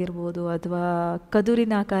ಕಿವಿರುಗಳಿರೋದಾಗಿರ್ಬೋದು ಅಥವಾ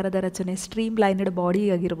ಕದುರಿನ ಆಕಾರದ ರಚನೆ ಸ್ಟ್ರೀಮ್ ಲೈನಡ್ ಬಾಡಿ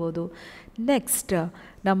ಆಗಿರ್ಬೋದು. ನೆಕ್ಸ್ಟ್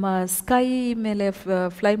ನಮ್ಮ ಸ್ಕೈ ಮೇಲೆ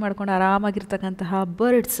ಫ್ಲೈ ಮಾಡ್ಕೊಂಡು ಆರಾಮಾಗಿರ್ತಕ್ಕಂತಹ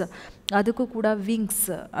ಬರ್ಡ್ಸ್, ಅದಕ್ಕೂ ಕೂಡ ವಿಂಗ್ಸ್,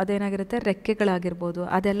 ಅದೇನಾಗಿರುತ್ತೆ ರೆಕ್ಕೆಗಳಾಗಿರ್ಬೋದು,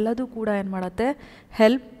 ಅದೆಲ್ಲದೂ ಕೂಡ ಏನು ಮಾಡುತ್ತೆ,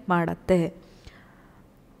 ಹೆಲ್ಪ್ ಮಾಡುತ್ತೆ.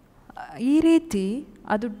 ಈ ರೀತಿ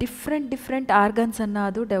ಅದು ಡಿಫ್ರೆಂಟ್ ಆರ್ಗನ್ಸನ್ನು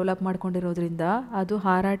ಅದು ಡೆವಲಪ್ ಮಾಡ್ಕೊಂಡಿರೋದ್ರಿಂದ ಅದು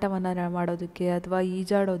ಹಾರಾಟವನ್ನು ಮಾಡೋದಕ್ಕೆ ಅಥವಾ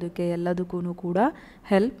ಈಜಾಡೋದಕ್ಕೆ ಎಲ್ಲದಕ್ಕೂ ಕೂಡ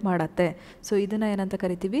ಹೆಲ್ಪ್ ಮಾಡುತ್ತೆ. ಸೊ ಇದನ್ನು ಏನಂತ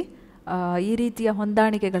ಕರಿತೀವಿ, ಈ ರೀತಿಯ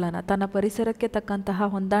ಹೊಂದಾಣಿಕೆಗಳನ್ನು ತನ್ನ ಪರಿಸರಕ್ಕೆ ತಕ್ಕಂತಹ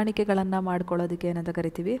ಹೊಂದಾಣಿಕೆಗಳನ್ನು ಮಾಡ್ಕೊಳ್ಳೋದಕ್ಕೆ ಏನಂತ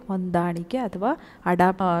ಕರಿತೀವಿ, ಹೊಂದಾಣಿಕೆ ಅಥವಾ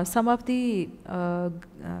some of the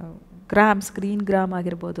grams, green gram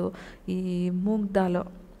ಆಗಿರ್ಬೋದು, ಈ ಮೂಂಗ್ ದಾಲ್,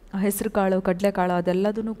 ಹೆಸರು ಕಾಳು, ಕಡಲೆಕಾಳು,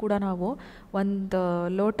 ಅದೆಲ್ಲದನ್ನು ಕೂಡ ನಾವು ಒಂದು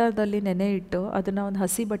ಲೋಟದಲ್ಲಿ ನೆನೆ ಇಟ್ಟು ಅದನ್ನು ಒಂದು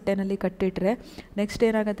ಹಸಿ ಬಟ್ಟೆನಲ್ಲಿ ಕಟ್ಟಿಟ್ರೆ ನೆಕ್ಸ್ಟ್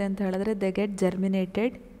ಏನಾಗುತ್ತೆ ಅಂತ ಹೇಳಿದ್ರೆ ದೆ ಗೆಟ್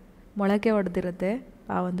ಜರ್ಮಿನೇಟೆಡ್, ಮೊಳಕೆ ಹೊಡೆದಿರುತ್ತೆ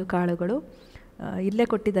ಆ ಒಂದು ಕಾಳುಗಳು. ಇಲ್ಲೇ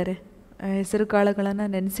ಕೊಟ್ಟಿದ್ದಾರೆ, ಹೆಸರು ಕಾಳುಗಳನ್ನು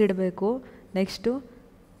ನೆನೆಸಿಡಬೇಕು. ನೆಕ್ಸ್ಟು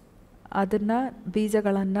ಅದನ್ನು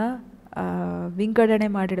ಬೀಜಗಳನ್ನು ವಿಂಗಡಣೆ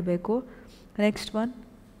ಮಾಡಿಡಬೇಕು. ನೆಕ್ಸ್ಟ್ ಒನ್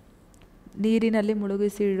ನೀರಿನಲ್ಲಿ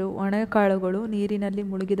ಮುಳುಗಿಸಿಡು ಒಣ ಕಾಳುಗಳು ನೀರಿನಲ್ಲಿ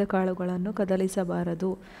ಮುಳುಗಿದ ಕಾಳುಗಳನ್ನು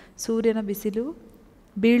ಕದಲಿಸಬಾರದು. ಸೂರ್ಯನ ಬಿಸಿಲು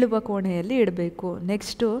ಬೀಳುವ ಕೋಣೆಯಲ್ಲಿ ಇಡಬೇಕು.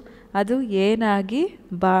 ನೆಕ್ಸ್ಟು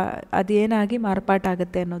ಅದೇನಾಗಿ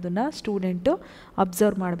ಮಾರ್ಪಾಟಾಗುತ್ತೆ ಅನ್ನೋದನ್ನು ಸ್ಟೂಡೆಂಟು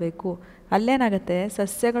ಅಬ್ಸರ್ವ್ ಮಾಡಬೇಕು. ಅಲ್ಲೇನಾಗುತ್ತೆ,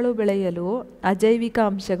 ಸಸ್ಯಗಳು ಬೆಳೆಯಲು ಅಜೈವಿಕ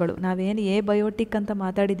ಅಂಶಗಳು, ನಾವೇನು ಬಯೋಟಿಕ್ ಅಂತ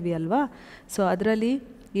ಮಾತಾಡಿದ್ವಿ ಅಲ್ವಾ, ಸೊ ಅದರಲ್ಲಿ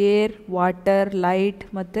ಏರ್, ವಾಟರ್, ಲೈಟ್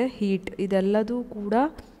ಮತ್ತು ಹೀಟ್ ಇದೆಲ್ಲದೂ ಕೂಡ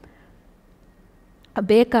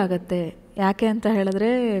ಬೇಕಾಗತ್ತೆ. ಯಾಕೆ ಅಂತ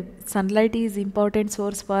ಹೇಳಿದ್ರೆ sunlight is important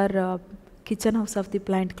source for kitchen house of the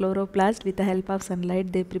plant. Chloroplast, with the help of sunlight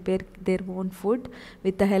they prepare their own food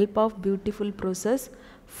with the help of beautiful process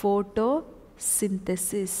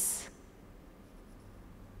photosynthesis.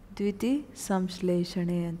 ದ್ವಿತಿ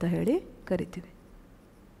ಸಂಶ್ಲೇಷಣೆ ಅಂತ ಹೇಳಿ ಕರಿತೀವಿ.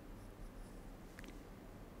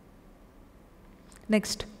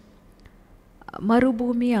 Next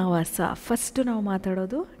ಮರುಭೂಮಿ ಆವಾಸ. ಫಸ್ಟ್ ನಾವು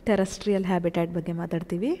ಮಾತಾಡೋದು ಟೆರೆಸ್ಟ್ರಿಯಲ್ ಹ್ಯಾಬಿಟ್ಯಾಟ್ ಬಗ್ಗೆ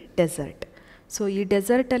ಮಾತಾಡ್ತೀವಿ, dessert. So ಈ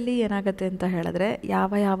ಡೆಸರ್ಟಲ್ಲಿ ಏನಾಗುತ್ತೆ ಅಂತ ಹೇಳಿದ್ರೆ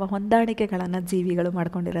ಯಾವ ಹೊಂದಾಣಿಕೆಗಳನ್ನು ಜೀವಿಗಳು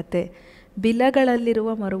ಮಾಡ್ಕೊಂಡಿರತ್ತೆ. ಬಿಲಗಳಲ್ಲಿರುವ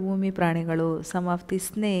ಮರುಭೂಮಿ ಪ್ರಾಣಿಗಳು, some of the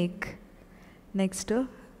snake, next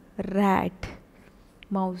rat,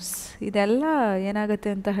 mouse, ಇದೆಲ್ಲ ಏನಾಗುತ್ತೆ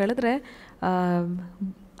ಅಂತ ಹೇಳಿದ್ರೆ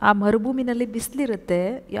ಆ ಮರುಭೂಮಿನಲ್ಲಿ ಬಿಸಿಲಿರುತ್ತೆ,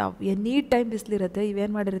 ಎನಿ ಟೈಮ್ ಬಿಸಿಲಿರುತ್ತೆ.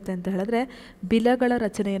 ಇವೇನು ಮಾಡಿರುತ್ತೆ ಅಂತ ಹೇಳಿದ್ರೆ ಬಿಲಗಳ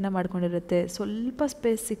ರಚನೆಯನ್ನು ಮಾಡ್ಕೊಂಡಿರುತ್ತೆ. ಸ್ವಲ್ಪ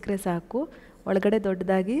ಸ್ಪೇಸ್ ಸಿಕ್ಕರೆ ಸಾಕು, ಒಳಗಡೆ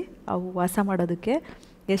ದೊಡ್ಡದಾಗಿ ಅವು ವಾಸ ಮಾಡೋದಕ್ಕೆ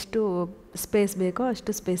ಎಷ್ಟು ಸ್ಪೇಸ್ ಬೇಕೋ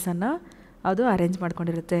ಅಷ್ಟು ಸ್ಪೇಸನ್ನು ಅದು ಅರೇಂಜ್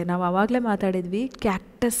ಮಾಡ್ಕೊಂಡಿರುತ್ತೆ. ನಾವು ಆವಾಗಲೇ ಮಾತಾಡಿದ್ವಿ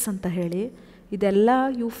ಕ್ಯಾಕ್ಟಸ್ ಅಂತ ಹೇಳಿ, ಇದೆಲ್ಲ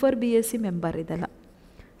ಯೂಫರ್ಬಿಯೇಸಿ ಮೆಂಬರ್ ಇದೆಲ್ಲ.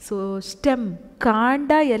 ಸೊ ಸ್ಟೆಮ್,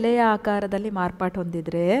 ಕಾಂಡ ಎಲೆಯ ಆಕಾರದಲ್ಲಿ ಮಾರ್ಪಾಟು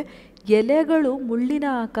ಹೊಂದಿದರೆ ಎಲೆಗಳು ಮುಳ್ಳಿನ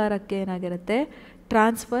ಆಕಾರಕ್ಕೆ ಏನಾಗಿರುತ್ತೆ,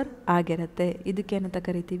 ಟ್ರಾನ್ಸ್ಫರ್ ಆಗಿರುತ್ತೆ. ಇದಕ್ಕೇನಂತ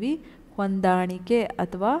ಕರಿತೀವಿ, ಹೊಂದಾಣಿಕೆ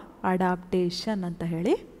ಅಥವಾ ಅಡಾಪ್ಟೇಷನ್ ಅಂತ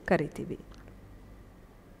ಹೇಳಿ ಕರಿತೀವಿ.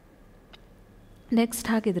 ನೆಕ್ಸ್ಟ್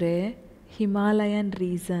ಹಾಗಿದ್ರೆ ಹಿಮಾಲಯನ್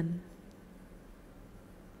ರೀಸನ್,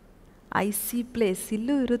 ಐಸಿ ಪ್ಲೇಸ್.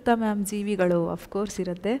 ಇಲ್ಲೂ ಇರುತ್ತಾ ಮ್ಯಾಮ್ ಜೀವಿಗಳು? ಅಫ್ಕೋರ್ಸ್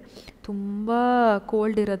ಇರುತ್ತೆ. ತುಂಬ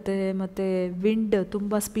ಕೋಲ್ಡ್ ಇರುತ್ತೆ ಮತ್ತು ವಿಂಡ್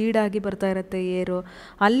ತುಂಬ ಸ್ಪೀಡಾಗಿ ಬರ್ತಾ ಇರುತ್ತೆ ಏರು.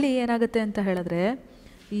 ಅಲ್ಲಿ ಏನಾಗುತ್ತೆ ಅಂತ ಹೇಳಿದ್ರೆ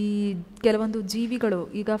ಈ ಕೆಲವೊಂದು ಜೀವಿಗಳು,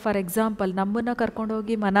 ಈಗ ಫಾರ್ ಎಕ್ಸಾಂಪಲ್ ನಮ್ಮನ್ನು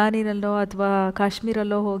ಕರ್ಕೊಂಡೋಗಿ ಮನಾಲಿನಲ್ಲೋ ಅಥವಾ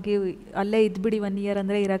ಕಾಶ್ಮೀರಲ್ಲೋ ಹೋಗಿ ಅಲ್ಲೇ ಇದ್ಬಿಡಿ 1 year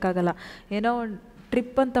ಅಂದರೆ ಇರೋಕ್ಕಾಗಲ್ಲ. ಏನೋ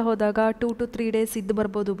ಟ್ರಿಪ್ ಅಂತ ಹೋದಾಗ 2 to 3 days ಇದ್ದು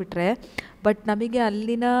ಬರ್ಬೋದು ಬಿಟ್ಟರೆ, ಬಟ್ ನಮಗೆ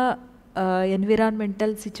ಅಲ್ಲಿನ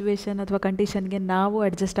ಎನ್ವಿರಾನ್ಮೆಂಟಲ್ ಸಿಚುವೇಶನ್ ಅಥವಾ ಕಂಡೀಷನ್ಗೆ ನಾವು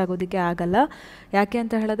ಅಡ್ಜಸ್ಟ್ ಆಗೋದಕ್ಕೆ ಆಗಲ್ಲ. ಯಾಕೆ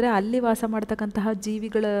ಅಂತ ಹೇಳಿದ್ರೆ ಅಲ್ಲಿ ವಾಸ ಮಾಡ್ತಕ್ಕಂತಹ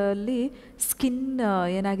ಜೀವಿಗಳಲ್ಲಿ ಸ್ಕಿನ್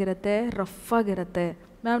ಏನಾಗಿರುತ್ತೆ, ರಫ್ ಆಗಿರುತ್ತೆ.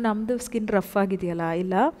 ನಮ್ಮದು ಸ್ಕಿನ್ ರಫ್ ಆಗಿದೆಯಲ್ಲ,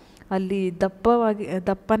 ಇಲ್ಲ, ಅಲ್ಲಿ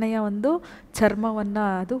ದಪ್ಪನೆಯ ಒಂದು ಚರ್ಮವನ್ನು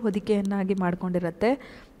ಅದು ಹೊದಿಕೆಯನ್ನಾಗಿ ಮಾಡ್ಕೊಂಡಿರುತ್ತೆ.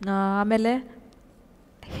 ಆಮೇಲೆ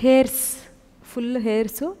ಹೇರ್ಸ್, ಫುಲ್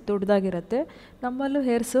ಹೇರ್ಸು ದೊಡ್ಡದಾಗಿರುತ್ತೆ. ನಮ್ಮಲ್ಲೂ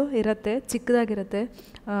ಹೇರ್ಸು ಇರುತ್ತೆ, ಚಿಕ್ಕದಾಗಿರುತ್ತೆ.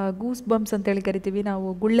 ಗೂಸ್ ಬಂಪ್ಸ್ ಅಂತೇಳಿ ಕರಿತೀವಿ ನಾವು.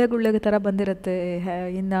 ಗುಳ್ಳೆ ಥರ ಬಂದಿರುತ್ತೆ.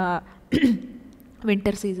 ಇನ್ನು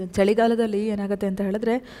ವಿಂಟರ್ ಸೀಸನ್, ಚಳಿಗಾಲದಲ್ಲಿ ಏನಾಗುತ್ತೆ ಅಂತ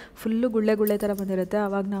ಹೇಳಿದ್ರೆ ಫುಲ್ಲು ಗುಳ್ಳೆ ಥರ ಬಂದಿರುತ್ತೆ.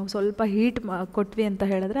 ಆವಾಗ ನಾವು ಸ್ವಲ್ಪ ಹೀಟ್ ಕೊಟ್ವಿ ಅಂತ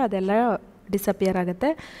ಹೇಳಿದ್ರೆ ಅದೆಲ್ಲ ಡಿಸಪಿಯರ್ ಆಗುತ್ತೆ.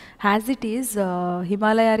 ಹ್ಯಾಸ್ ಇಟ್ ಈಸ್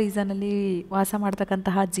ಹಿಮಾಲಯ ರೀಸನಲ್ಲಿ ವಾಸ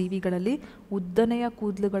ಮಾಡ್ತಕ್ಕಂತಹ ಜೀವಿಗಳಲ್ಲಿ ಉದ್ದನೆಯ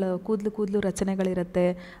ಕೂದಲು ರಚನೆಗಳಿರುತ್ತೆ.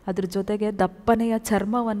 ಅದ್ರ ಜೊತೆಗೆ ದಪ್ಪನೆಯ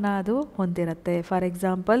ಚರ್ಮವನ್ನು ಅದು ಹೊಂದಿರುತ್ತೆ. ಫಾರ್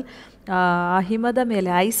ಎಕ್ಸಾಂಪಲ್ ಆ ಹಿಮದ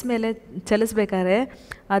ಮೇಲೆ, ಐಸ್ ಮೇಲೆ ಚಲಿಸ್ಬೇಕಾದ್ರೆ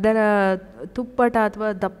ಅದರ ತುಪ್ಪಟ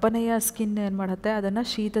ಅಥವಾ ದಪ್ಪನೆಯ ಸ್ಕಿನ್ ಏನು ಮಾಡುತ್ತೆ, ಅದನ್ನು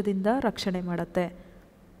ಶೀತದಿಂದ ರಕ್ಷಣೆ ಮಾಡುತ್ತೆ.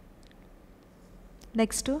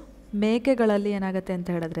 ನೆಕ್ಸ್ಟು ಮೇಕೆಗಳಲ್ಲಿ ಏನಾಗುತ್ತೆ ಅಂತ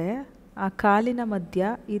ಹೇಳಿದ್ರೆ ಆ ಕಾಲಿನ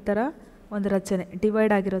ಮಧ್ಯ ಈ ಥರ ಒಂದು ರಚನೆ,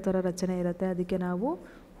 ಡಿವೈಡ್ ಆಗಿರೋ ಥರ ರಚನೆ ಇರುತ್ತೆ. ಅದಕ್ಕೆ ನಾವು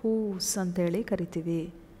ಹೂಸ್ ಅಂತೇಳಿ ಕರಿತೀವಿ.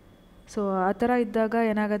 ಸೊ ಆ ಥರ ಇದ್ದಾಗ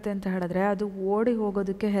ಏನಾಗುತ್ತೆ ಅಂತ ಹೇಳಿದ್ರೆ ಅದು ಓಡಿ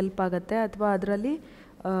ಹೋಗೋದಕ್ಕೆ ಹೆಲ್ಪ್ ಆಗುತ್ತೆ. ಅಥವಾ ಅದರಲ್ಲಿ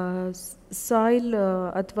ಸಾಯಿಲ್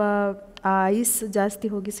ಅಥವಾ ಆ ಐಸ್ ಜಾಸ್ತಿ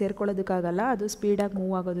ಹೋಗಿ ಸೇರ್ಕೊಳ್ಳೋದಕ್ಕಾಗಲ್ಲ, ಅದು ಸ್ಪೀಡಾಗಿ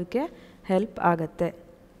ಮೂವ್ ಆಗೋದಕ್ಕೆ ಹೆಲ್ಪ್ ಆಗುತ್ತೆ.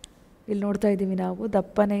 ಇಲ್ಲಿ ನೋಡ್ತಾ ಇದ್ದೀವಿ ನಾವು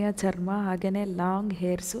ದಪ್ಪನೆಯ ಚರ್ಮ, ಹಾಗೆಯೇ ಲಾಂಗ್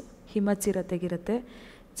ಹೇರ್ಸು, ಹಿಮಚಿರತೆಗಿರುತ್ತೆ.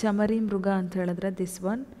 ಚಮರಿ ಮೃಗ ಅಂತ ಹೇಳಿದ್ರೆ ದಿಸ್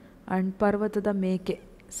ಒನ್. ಆ್ಯಂಡ್ ಪರ್ವತದ ಮೇಕೆ.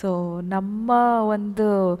 ಸೊ ನಮ್ಮ ಒಂದು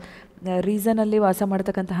ರೀಸನಲ್ಲಿ ವಾಸ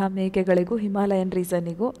ಮಾಡ್ತಕ್ಕಂತಹ ಮೇಕೆಗಳಿಗೂ ಹಿಮಾಲಯನ್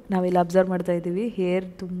ರೀಸನಿಗೂ ನಾವಿಲ್ಲಿ ಅಬ್ಸರ್ವ್ ಮಾಡ್ತಾ ಇದ್ದೀವಿ, ಹೇರ್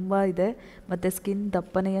ತುಂಬ ಇದೆ ಮತ್ತು ಸ್ಕಿನ್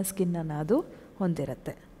ದಪ್ಪನೆಯ ಸ್ಕಿನ್ನನ್ನು ಅದು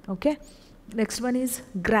ಹೊಂದಿರುತ್ತೆ. Okay, next one is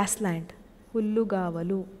grassland,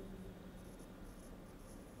 ಹುಲ್ಲುಗಾವಲು.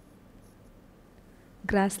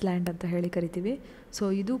 ಗ್ರಾಸ್ಲ್ಯಾಂಡ್ ಅಂತ ಹೇಳಿ ಕರಿತೀವಿ. ಸೊ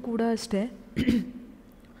ಇದು ಕೂಡ ಅಷ್ಟೇ,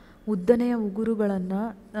 ಉದ್ದನೆಯ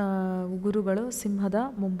ಉಗುರುಗಳು ಸಿಂಹದ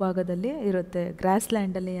ಮುಂಭಾಗದಲ್ಲಿ ಇರುತ್ತೆ.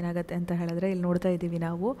 ಗ್ರಾಸ್ಲ್ಯಾಂಡಲ್ಲಿ ಏನಾಗುತ್ತೆ ಅಂತ ಹೇಳಿದ್ರೆ ಇಲ್ಲಿ ನೋಡ್ತಾ ಇದ್ದೀವಿ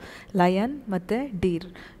ನಾವು ಲಯನ್ ಮತ್ತು ಡೀರ್.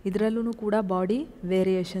 ಇದರಲ್ಲೂ ಕೂಡ ಬಾಡಿ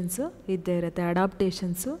ವೇರಿಯೇಷನ್ಸು ಇದ್ದೇ ಇರುತ್ತೆ,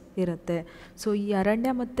 ಅಡಾಪ್ಟೇಷನ್ಸು ಇರುತ್ತೆ. ಸೊ ಈ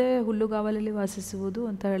ಅರಣ್ಯ ಮತ್ತು ಹುಲ್ಲುಗಾವಲಲ್ಲಿ ವಾಸಿಸುವುದು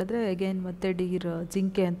ಅಂತ ಹೇಳಿದ್ರೆ ಅಗೇನ್ ಮತ್ತು ಡೀರ್,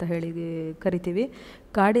 ಜಿಂಕೆ ಅಂತ ಹೇಳಿ ಕರಿತೀವಿ.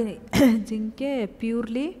 ಕಾಡಿನ ಜಿಂಕೆ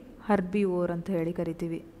ಪ್ಯೂರ್ಲಿ ಹರ್ಬಿವೋರ್ ಅಂತ ಹೇಳಿ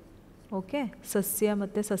ಕರಿತೀವಿ. ಓಕೆ, ಸಸ್ಯ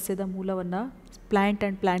ಮತ್ತು ಸಸ್ಯದ ಮೂಲವನ್ನು ಪ್ಲ್ಯಾಂಟ್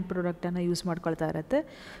ಆ್ಯಂಡ್ ಪ್ಲ್ಯಾಂಟ್ ಪ್ರಾಡಕ್ಟನ್ನು ಯೂಸ್ ಮಾಡ್ಕೊಳ್ತಾ ಇರುತ್ತೆ.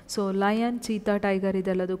 ಸೊ ಲಯನ್, ಚೀತಾ, ಟೈಗರ್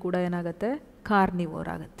ಇದೆಲ್ಲದು ಕೂಡ ಏನಾಗುತ್ತೆ, ಕಾರ್ನಿವೋರ್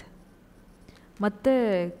ಆಗುತ್ತೆ. ಮತ್ತು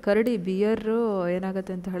ಕರಡಿ, ಬಿಯರು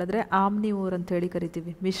ಏನಾಗುತ್ತೆ ಅಂತ ಹೇಳಿದ್ರೆ ಆಮ್ನಿವೋರ್ ಅಂತ ಹೇಳಿ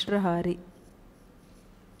ಕರಿತೀವಿ, ಮಿಶ್ರಹಾರಿ.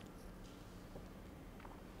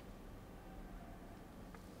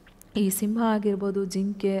 ಈ ಸಿಂಹ ಆಗಿರ್ಬೋದು,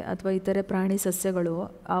 ಜಿಂಕೆ ಅಥವಾ ಇತರೆ ಪ್ರಾಣಿ ಸಸ್ಯಗಳು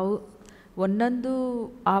ಅವು ಒಂದೊಂದು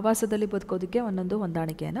ಆವಾಸದಲ್ಲಿ ಬದುಕೋದಕ್ಕೆ ಒಂದೊಂದು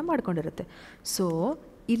ಹೊಂದಾಣಿಕೆಯನ್ನು ಮಾಡ್ಕೊಂಡಿರುತ್ತೆ. ಸೊ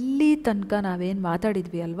ಇಲ್ಲಿ ತನಕ ನಾವೇನು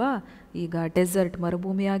ಮಾತಾಡಿದ್ವಿ ಅಲ್ವಾ, ಈಗ ಡೆಸರ್ಟ್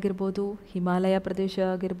ಮರುಭೂಮಿ ಆಗಿರ್ಬೋದು, ಹಿಮಾಲಯ ಪ್ರದೇಶ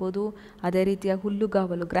ಆಗಿರ್ಬೋದು, ಅದೇ ರೀತಿಯ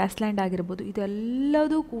ಹುಲ್ಲುಗಾವಲು ಗ್ರಾಸ್ಲ್ಯಾಂಡ್ ಆಗಿರ್ಬೋದು,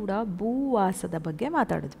 ಇದೆಲ್ಲದೂ ಕೂಡ ಭೂವಾಸದ ಬಗ್ಗೆ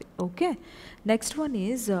ಮಾತಾಡಿದ್ವಿ. ಓಕೆ, ನೆಕ್ಸ್ಟ್ ಒನ್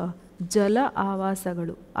ಈಸ್ ಜಲ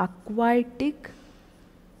ಆವಾಸಗಳು, ಅಕ್ವಾಟಿಕ್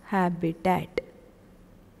ಹ್ಯಾಬಿಟ್ಯಾಟ್.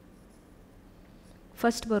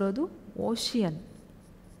 ಫಸ್ಟ್ ಬರೋದು ಓಷಿಯನ್.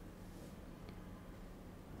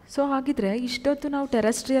 ಸೊ ಹಾಗಿದ್ರೆ ಇಷ್ಟೊತ್ತು ನಾವು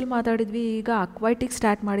ಟೆರೆಸ್ಟ್ರಿಯಲ್ ಮಾತಾಡಿದ್ವಿ, ಈಗ ಅಕ್ವಾಟಿಕ್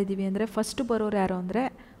ಸ್ಟಾರ್ಟ್ ಮಾಡಿದ್ದೀವಿ. ಅಂದರೆ ಫಸ್ಟ್ ಬರೋರು ಯಾರು ಅಂದರೆ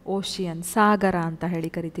ಓಷಿಯನ್, ಸಾಗರ ಅಂತ ಹೇಳಿ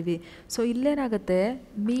ಕರಿತೀವಿ. ಸೊ ಇಲ್ಲೇನಾಗುತ್ತೆ,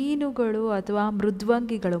 ಮೀನುಗಳು ಅಥವಾ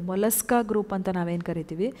ಮೃದ್ವಂಗಿಗಳು, ಮೊಲಸ್ಕಾ ಗ್ರೂಪ್ ಅಂತ ನಾವೇನು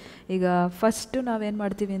ಕರಿತೀವಿ. ಈಗ ಫಸ್ಟು ನಾವೇನು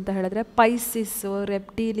ಮಾಡ್ತೀವಿ ಅಂತ ಹೇಳಿದ್ರೆ ಪೈಸಿಸ್ಸು,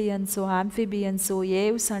 ರೆಪ್ಟೀಲಿಯನ್ಸು, ಆಂಫಿಬಿಯನ್ಸು,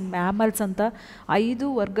 ಏವ್ಸ್ ಆ್ಯಂಡ್ ಮ್ಯಾಮಲ್ಸ್ ಅಂತ 5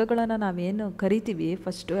 ವರ್ಗಗಳನ್ನು ನಾವೇನು ಕರಿತೀವಿ.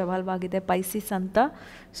 ಫಸ್ಟು ಎವಾಲ್ವ್ ಆಗಿದೆ ಪೈಸಿಸ್ ಅಂತ.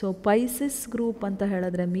 ಸೊ ಪೈಸಿಸ್ ಗ್ರೂಪ್ ಅಂತ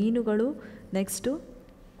ಹೇಳಿದ್ರೆ ಮೀನುಗಳು, ನೆಕ್ಸ್ಟು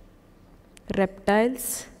ರೆಪ್ಟೈಲ್ಸ್,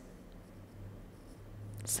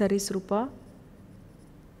 ಸರೀಸೃಪ,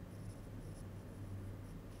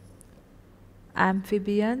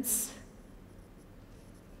 ಆಂಫಿಬಿಯನ್ಸ್,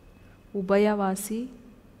 ಉಭಯವಾಸಿ,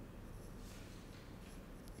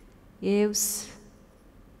 ಏವ್ಸ್,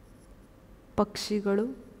 ಪಕ್ಷಿಗಳು.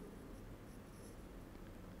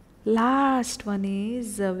 Last one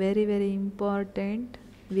is very very important,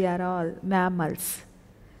 we are all mammals,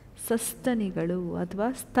 ಸಸ್ತನಿಗಳು ಅಥವಾ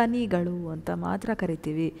ಸ್ತನಿಗಳು ಅಂತ ಮಾತ್ರ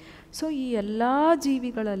ಕರಿತೀವಿ. ಸೊ ಈ ಎಲ್ಲ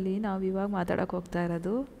ಜೀವಿಗಳಲ್ಲಿ ನಾವು ಇವಾಗ ಮಾತಾಡೋಕ್ಕೆ ಹೋಗ್ತಾ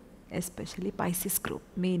ಇರೋದು ಎಸ್ಪೆಷಲಿ ಪೈಸಿಸ್ ಗ್ರೂಪ್,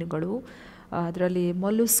 ಮೀನುಗಳು, ಅದರಲ್ಲಿ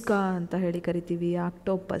ಮೊಲುಸ್ಕಾ ಅಂತ ಹೇಳಿ ಕರಿತೀವಿ,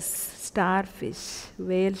 octopus, star fish,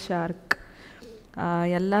 veil shark,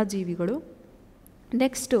 ಎಲ್ಲ ಜೀವಿಗಳು.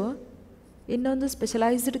 ನೆಕ್ಸ್ಟು ಇನ್ನೊಂದು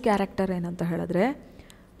ಸ್ಪೆಷಲೈಸ್ಡ್ ಕ್ಯಾರೆಕ್ಟರ್ ಏನಂತ ಹೇಳಿದ್ರೆ,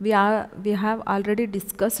 we have already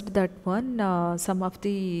discussed that one. Some of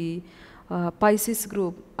the Pisces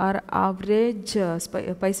group R average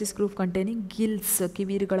Pisces group containing Gilles,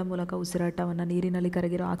 ಕಿವಿರುಗಳ ಮೂಲಕ ಉಸಿರಾಟವನ್ನು, ನೀರಿನಲ್ಲಿ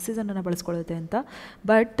ಕರಗಿರೋ ಆಕ್ಸಿಜನನ್ನು ಬಳಸ್ಕೊಳ್ಳುತ್ತೆ ಅಂತ.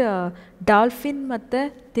 ಬಟ್ ಡಾಲ್ಫಿನ್ ಮತ್ತು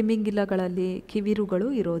ತಿಮಿಂಗಿಲಗಳಲ್ಲಿ ಕಿವಿರುಗಳು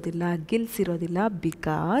ಇರೋದಿಲ್ಲ, ಗಿಲ್ಸ್ ಇರೋದಿಲ್ಲ,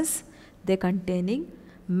 because they containing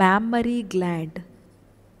mammary gland.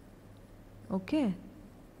 Okay,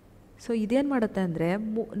 so ಇದೇನು ಮಾಡುತ್ತೆ ಅಂದರೆ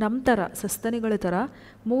ನಮ್ಮ ಥರ ಸಸ್ತನಿಗಳ ಥರ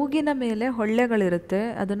ಮೂಗಿನ ಮೇಲೆ ಹೊಳ್ಳೆಗಳಿರುತ್ತೆ,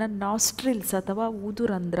 ಅದನ್ನು ನಾಸ್ಟ್ರಿಲ್ಸ್ ಅಥವಾ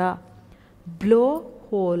ಊದುರಂಧ್ರ, ಬ್ಲೋ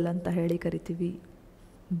ಹೋಲ್ ಅಂತ ಹೇಳಿ ಕರಿತೀವಿ,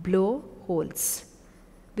 blow holes.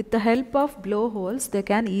 With the help of blow holes they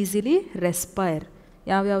can easily respire.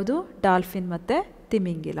 ಯಾವ್ಯಾವುದು, ಡಾಲ್ಫಿನ್ ಮತ್ತು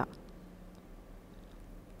ತಿಮಿಂಗಿಲ.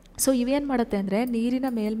 ಸೊ ಇವೇನು ಮಾಡುತ್ತೆ ಅಂದರೆ ನೀರಿನ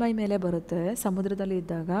ಮೇಲ್ಮೈ ಮೇಲೆ ಬರುತ್ತೆ, ಸಮುದ್ರದಲ್ಲಿ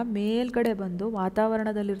ಇದ್ದಾಗ ಮೇಲ್ಗಡೆ ಬಂದು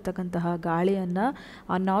ವಾತಾವರಣದಲ್ಲಿರ್ತಕ್ಕಂತಹ ಗಾಳಿಯನ್ನು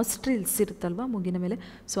ಆ ನಾಸ್ಟ್ರಿಲ್ಸ್ ಇರುತ್ತಲ್ವ ಮೂಗಿನ ಮೇಲೆ,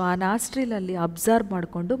 ಸೊ ಆ ನಾಸ್ಟ್ರಿಲಲ್ಲಿ ಅಬ್ಸರ್ವ್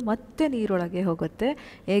ಮಾಡಿಕೊಂಡು ಮತ್ತೆ ನೀರೊಳಗೆ ಹೋಗುತ್ತೆ.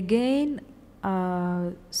 ಎಗೈನ್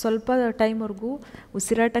ಸ್ವಲ್ಪ ಟೈಮ್ವರೆಗೂ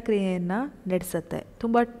ಉಸಿರಾಟ ಕ್ರಿಯೆಯನ್ನು ನಡೆಸುತ್ತೆ,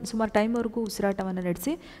 ಸುಮಾರು ಟೈಮ್ವರೆಗೂ ಉಸಿರಾಟವನ್ನು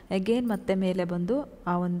ನಡೆಸಿ ಎಗೈನ್ ಮತ್ತೆ ಮೇಲೆ ಬಂದು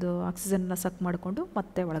ಆ ಒಂದು ಆಕ್ಸಿಜನ್ನ ಸಕ್ ಮಾಡಿಕೊಂಡು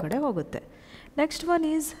ಮತ್ತೆ ಒಳಗಡೆ ಹೋಗುತ್ತೆ. Next one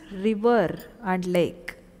is river and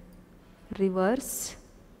lake. Reverse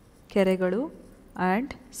ಕೆರೆಗಳು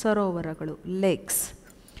ಆ್ಯಂಡ್ ಸರೋವರಗಳು, ಲೇಕ್ಸ್.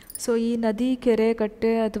 ಸೊ ಈ ನದಿ, ಕೆರೆ, ಕಟ್ಟೆ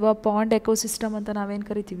ಅಥವಾ ಪಾಂಡ್ ಎಕೋಸಿಸ್ಟಮ್ ಅಂತ ನಾವೇನು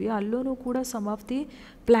ಕರಿತೀವಿ, ಅಲ್ಲೂ ಕೂಡ ಸಮ್ ಆಫ್ ದಿ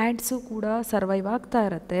ಪ್ಲ್ಯಾಂಟ್ಸು ಕೂಡ ಸರ್ವೈವ್ ಆಗ್ತಾ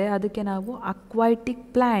ಇರುತ್ತೆ. ಅದಕ್ಕೆ ನಾವು ಅಕ್ವಾಟಿಕ್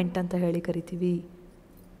ಪ್ಲ್ಯಾಂಟ್ ಅಂತ ಹೇಳಿ ಕರಿತೀವಿ,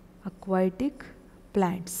 ಅಕ್ವಾಟಿಕ್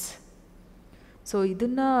ಪ್ಲ್ಯಾಂಟ್ಸ್. ಸೊ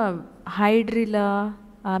ಇದನ್ನು ಹೈಡ್ರಿಲಾ,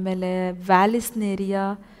 ಆಮೇಲೆ ವ್ಯಾಲಿಸ್ನೇರಿಯಾ,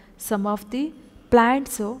 ಸಮ್ ಆಫ್ ದಿ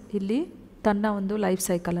ಪ್ಲ್ಯಾಂಟ್ಸು ಇಲ್ಲಿ ತನ್ನ ಒಂದು ಲೈಫ್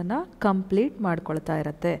ಸೈಕಲನ್ನು ಕಂಪ್ಲೀಟ್ ಮಾಡ್ಕೊಳ್ತಾ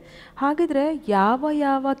ಇರುತ್ತೆ. ಹಾಗಿದ್ರೆ ಯಾವ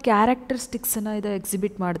ಯಾವ ಕ್ಯಾರೆಕ್ಟರಿಸ್ಟಿಕ್ಸನ್ನು ಇದು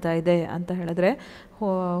ಎಕ್ಸಿಬಿಟ್ ಮಾಡ್ತಾ ಇದೆ ಅಂತ ಹೇಳಿದ್ರೆ,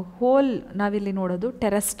 ಹೋಲ್ ನಾವಿಲ್ಲಿ ನೋಡೋದು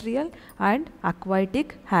terrestrial and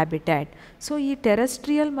aquatic habitat. So ಈ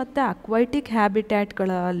ಟೆರೆಸ್ಟ್ರಿಯಲ್ ಮತ್ತು ಅಕ್ವಾಟಿಕ್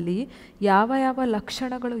ಹ್ಯಾಬಿಟ್ಯಾಟ್ಗಳಲ್ಲಿ ಯಾವ ಯಾವ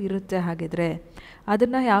ಲಕ್ಷಣಗಳು ಇರುತ್ತೆ, ಹಾಗಿದ್ರೆ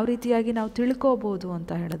ಅದನ್ನು ಯಾವ ರೀತಿಯಾಗಿ ನಾವು ತಿಳ್ಕೋಬೋದು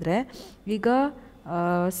ಅಂತ ಹೇಳಿದ್ರೆ, ಈಗ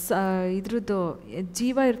ಇದ್ರದ್ದು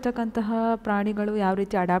ಜೀವ ಇರ್ತಕ್ಕಂತಹ ಪ್ರಾಣಿಗಳು ಯಾವ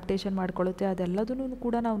ರೀತಿ ಅಡಾಪ್ಟೇಷನ್ ಮಾಡ್ಕೊಳ್ಳುತ್ತೆ ಅದೆಲ್ಲದನ್ನು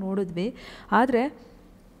ಕೂಡ ನಾವು ನೋಡಿದ್ವಿ. ಆದರೆ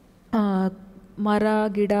ಮರ,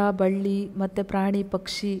 ಗಿಡ, ಬಳ್ಳಿ ಮತ್ತು ಪ್ರಾಣಿ,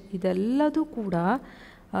 ಪಕ್ಷಿ ಇದೆಲ್ಲದೂ ಕೂಡ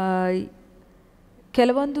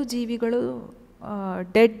ಕೆಲವೊಂದು ಜೀವಿಗಳು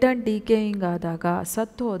ಡೆಡ್ ಆ್ಯಂಡ್ ಡೀಕೇಯಿಂಗ್ ಆದಾಗ,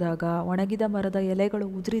 ಸತ್ತು ಹೋದಾಗ, ಒಣಗಿದ ಮರದ ಎಲೆಗಳು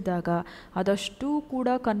ಉದುರಿದಾಗ ಅದಷ್ಟು ಕೂಡ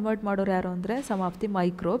ಕನ್ವರ್ಟ್ ಮಾಡೋರು ಯಾರು ಅಂದರೆ ಸಮ್ ಆಫ್ ದಿ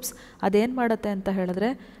ಮೈಕ್ರೋಬ್ಸ್. ಅದೇನು ಮಾಡುತ್ತೆ ಅಂತ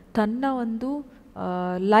ಹೇಳಿದ್ರೆ ತನ್ನ ಒಂದು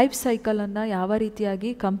ಲೈಫ್ ಸೈಕಲನ್ನು ಯಾವ ರೀತಿಯಾಗಿ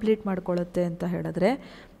ಕಂಪ್ಲೀಟ್ ಮಾಡ್ಕೊಳ್ಳುತ್ತೆ ಅಂತ ಹೇಳಿದ್ರೆ,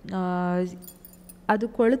 ಅದು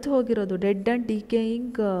ಕೊಳೆತು ಹೋಗಿರೋದು ಡೆಡ್ ಆ್ಯಂಡ್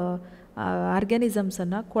ಡೀಕೇಯಿಂಗ್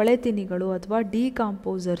ಆರ್ಗ್ಯಾನಿಸಮ್ಸನ್ನು ಕೊಳೆತಿನಿಗಳು ಅಥವಾ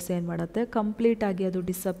ಡಿಕಾಂಪೋಸರ್ಸ್ ಏನು ಮಾಡುತ್ತೆ, ಕಂಪ್ಲೀಟಾಗಿ ಅದು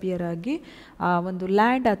ಡಿಸಪಿಯರ್ ಆಗಿ ಒಂದು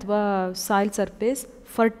ಲ್ಯಾಂಡ್ ಅಥವಾ ಸಾಯಿಲ್ ಸರ್ಫೇಸ್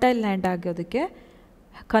ಫರ್ಟೈಲ್ ಲ್ಯಾಂಡ್ ಆಗೋದಕ್ಕೆ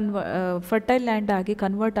ಫರ್ಟೈಲ್ ಲ್ಯಾಂಡ್ ಆಗಿ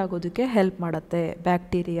ಕನ್ವರ್ಟ್ ಆಗೋದಕ್ಕೆ ಹೆಲ್ಪ್ ಮಾಡುತ್ತೆ.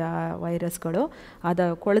 ಬ್ಯಾಕ್ಟೀರಿಯಾ, ವೈರಸ್ಗಳು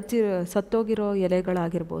ಸತ್ತೋಗಿರೋ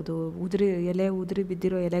ಎಲೆಗಳಾಗಿರ್ಬೋದು, ಉದುರಿ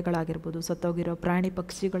ಬಿದ್ದಿರೋ ಎಲೆಗಳಾಗಿರ್ಬೋದು, ಸತ್ತೋಗಿರೋ ಪ್ರಾಣಿ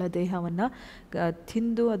ಪಕ್ಷಿಗಳ ದೇಹವನ್ನು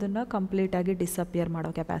ತಿಂದು ಅದನ್ನು ಕಂಪ್ಲೀಟಾಗಿ ಡಿಸಪಿಯರ್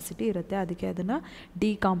ಮಾಡೋ ಕೆಪಾಸಿಟಿ ಇರುತ್ತೆ. ಅದಕ್ಕೆ ಅದನ್ನು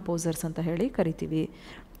ಡಿಕಾಂಪೋಸರ್ಸ್ ಅಂತ ಹೇಳಿ ಕರಿತೀವಿ.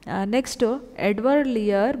 ನೆಕ್ಸ್ಟು ಎಡ್ವರ್ಡ್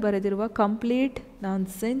ಲಿಯರ್ ಬರೆದಿರುವ ಕಂಪ್ಲೀಟ್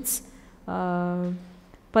ನಾನ್ಸೆನ್ಸ್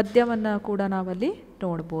ಪದ್ಯವನ್ನು ಕೂಡ ನಾವಲ್ಲಿ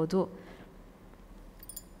ನೋಡ್ಬೋದು.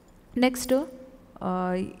 ನೆಕ್ಸ್ಟು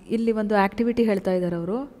ಇಲ್ಲಿ ಒಂದು ಆ್ಯಕ್ಟಿವಿಟಿ ಹೇಳ್ತಾ ಇದ್ದಾರೆ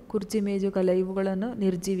ಅವರು, ಕುರ್ಚಿ, ಮೇಜು, ಕಲೆ ಇವುಗಳನ್ನು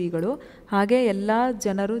ನಿರ್ಜೀವಿಗಳು, ಹಾಗೆ ಎಲ್ಲ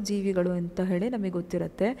ಜನರು ಜೀವಿಗಳು ಅಂತ ಹೇಳಿ ನಮಗೆ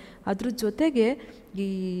ಗೊತ್ತಿರುತ್ತೆ. ಅದ್ರ ಜೊತೆಗೆ ಈ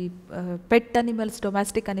ಪೆಟ್ ಅನಿಮಲ್ಸ್,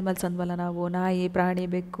 ಡೊಮ್ಯಾಸ್ಟಿಕ್ ಅನಿಮಲ್ಸ್ ಅಂದ್ವಲ್ಲ ನಾವು, ನಾಯಿ, ಪ್ರಾಣಿ,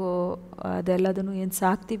 ಬೆಕ್ಕು ಅದೆಲ್ಲದನ್ನು ಏನು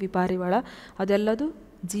ಸಾಕ್ತೀವಿ, ಪಾರಿವಾಳ, ಅದೆಲ್ಲದು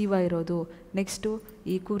ಜೀವ ಇರೋದು. ನೆಕ್ಸ್ಟು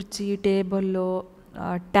ಈ ಕುರ್ಚಿ, table,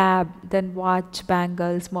 tab, then watch,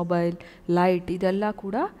 bangles, mobile, light ಇದೆಲ್ಲ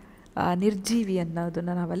ಕೂಡ ನಿರ್ಜೀವಿ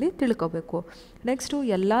ಅನ್ನೋದನ್ನು ನಾವಲ್ಲಿ ತಿಳ್ಕೊಬೇಕು. ನೆಕ್ಸ್ಟು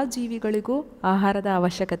ಎಲ್ಲ ಜೀವಿಗಳಿಗೂ ಆಹಾರದ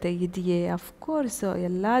ಅವಶ್ಯಕತೆ ಇದೆಯೇ? ಅಫ್ಕೋರ್ಸ್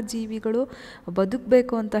ಎಲ್ಲ ಜೀವಿಗಳು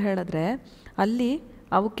ಬದುಕಬೇಕು ಅಂತ ಹೇಳಿದ್ರೆ ಅಲ್ಲಿ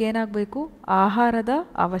ಅವಕ್ಕೇನಾಗಬೇಕು, ಆಹಾರದ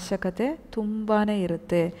ಅವಶ್ಯಕತೆ ತುಂಬಾ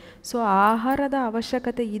ಇರುತ್ತೆ. ಸೊ ಆಹಾರದ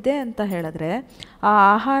ಅವಶ್ಯಕತೆ ಇದೆ ಅಂತ ಹೇಳಿದ್ರೆ ಆ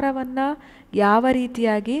ಆಹಾರವನ್ನು ಯಾವ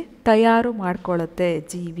ರೀತಿಯಾಗಿ ತಯಾರು ಮಾಡಿಕೊಳ್ಳುತ್ತೆ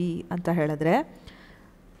ಜೀವಿ ಅಂತ ಹೇಳಿದ್ರೆ,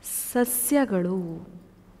 ಸಸ್ಯಗಳು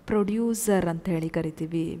ಪ್ರೊಡ್ಯೂಸರ್ ಅಂತ ಹೇಳಿ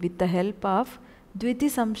ಕರಿತೀವಿ. ವಿತ್ ದ ಹೆಲ್ಪ್ ಆಫ್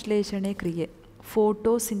ದ್ವಿತೀಯ ಸಂಶ್ಲೇಷಣೆ ಕ್ರಿಯೆ,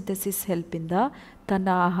 ಫೋಟೋಸಿಂಥೆಸಿಸ್ ಹೆಲ್ಪಿಂದ ತನ್ನ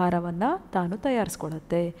ಆಹಾರವನ್ನು ತಾನು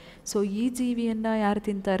ತಯಾರಿಸ್ಕೊಳ್ಳುತ್ತೆ. ಸೊ ಈ ಜೀವಿಯನ್ನು ಯಾರು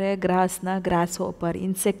ತಿಂತಾರೆ? ಗ್ರಾಸ್ನ ಗ್ರಾಸ್ ಹೋಪರ್,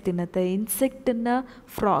 ಇನ್ಸೆಕ್ಟ್ ತಿನ್ನುತ್ತೆ. ಇನ್ಸೆಕ್ಟನ್ನು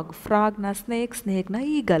ಫ್ರಾಗ್ನ ಸ್ನೇಕ್, ಸ್ನೇಕ್ನ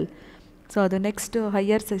ಈಗಲ್. ಸೊ ಅದು ನೆಕ್ಸ್ಟ್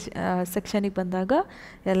ಹೈಯರ್ ಸೆಕ್ಷನಿಗೆ ಬಂದಾಗ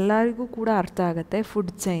ಎಲ್ಲರಿಗೂ ಕೂಡ ಅರ್ಥ ಆಗುತ್ತೆ.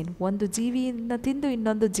 ಫುಡ್ ಚೈನ್, ಒಂದು ಜೀವಿಯನ್ನು ತಿಂದು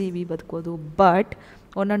ಇನ್ನೊಂದು ಜೀವಿ ಬದುಕೋದು. But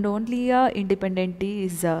one and only independent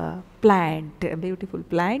is plant, beautiful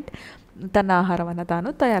plant ತನ್ನ ಆಹಾರವನ್ನು ತಾನು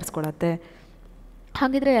ತಯಾರಿಸ್ಕೊಳತ್ತೆ.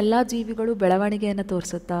 ಹಾಗಿದ್ರೆ ಎಲ್ಲ ಜೀವಿಗಳು ಬೆಳವಣಿಗೆಯನ್ನು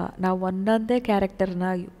ತೋರಿಸುತ್ತಾ? ನಾವು ಒಂದೊಂದೇ ಕ್ಯಾರೆಕ್ಟರ್ನ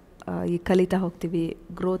ಈ ಕಲಿತಾ ಹೋಗ್ತೀವಿ.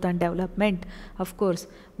 ಗ್ರೋತ್ ಆ್ಯಂಡ್ ಡೆವಲಪ್ಮೆಂಟ್, ಅಫ್ಕೋರ್ಸ್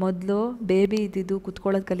ಮೊದಲು ಬೇಬಿ ಇದ್ದಿದ್ದು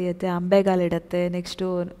ಕುತ್ಕೊಳ್ಳೋದು ಕಲಿಯುತ್ತೆ, ಅಂಬೆಗಾಲಿಡುತ್ತೆ. ನೆಕ್ಸ್ಟು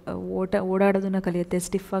ಓಡಾಡೋದನ್ನು ಕಲಿಯುತ್ತೆ,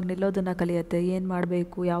 ಸ್ಟಿಫಾಗಿ ನಿಲ್ಲೋದನ್ನು ಕಲಿಯುತ್ತೆ, ಏನು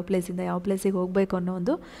ಮಾಡಬೇಕು, ಯಾವ ಪ್ಲೇಸಿಂದ ಯಾವ ಪ್ಲೇಸಿಗೆ ಹೋಗಬೇಕು ಅನ್ನೋ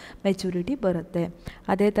ಒಂದು ಮೆಚುರಿಟಿ ಬರುತ್ತೆ.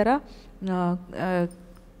 ಅದೇ ಥರ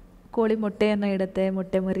ಕೋಳಿ ಮೊಟ್ಟೆಯನ್ನು ಇಡುತ್ತೆ,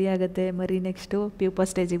 ಮೊಟ್ಟೆ ಮರಿ ಆಗುತ್ತೆ, ಮರಿ ನೆಕ್ಸ್ಟು ಪ್ಯೂಪ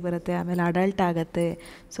ಸ್ಟೇಜಿಗೆ ಬರುತ್ತೆ, ಆಮೇಲೆ ಅಡಲ್ಟ್ ಆಗುತ್ತೆ.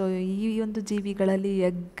 ಸೊ ಈ ಒಂದು ಜೀವಿಗಳಲ್ಲಿ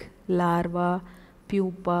egg, larva,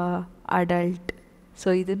 pupa, adult. So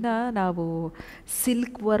ಇದನ್ನು ನಾವು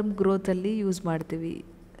ಸಿಲ್ಕ್ ವರ್ಮ್ ಗ್ರೋತಲ್ಲಿ ಯೂಸ್ ಮಾಡ್ತೀವಿ.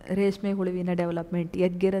 ರೇಷ್ಮೆ ಹುಳುವಿನ ಡೆವಲಪ್ಮೆಂಟ್,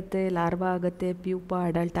 ಎಗ್ ಇರುತ್ತೆ, ಲಾರ್ವಾ ಆಗುತ್ತೆ, ಪ್ಯೂಪ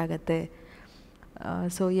ಅಡಲ್ಟ್ ಆಗುತ್ತೆ.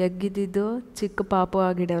 ಸೊ ಎಗ್ಗಿದ್ದು ಚಿಕ್ಕ ಪಾಪು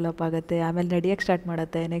ಆಗಿ ಡೆವಲಪ್ ಆಗುತ್ತೆ, ಆಮೇಲೆ ನಡೆಯೋಕ್ಕೆ ಸ್ಟಾರ್ಟ್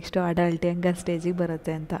ಮಾಡುತ್ತೆ, ನೆಕ್ಸ್ಟು ಅಡಲ್ಟ್ ಯಂಗರ್ ಸ್ಟೇಜಿಗೆ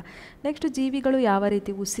ಬರುತ್ತೆ ಅಂತ. ನೆಕ್ಸ್ಟು ಜೀವಿಗಳು ಯಾವ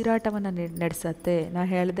ರೀತಿ ಉಸಿರಾಟವನ್ನು ನಡೆಸುತ್ತೆ? ನಾ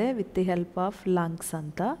ಹೇಳಿದೆ with the help of lungs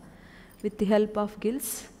ಅಂತ, with the help of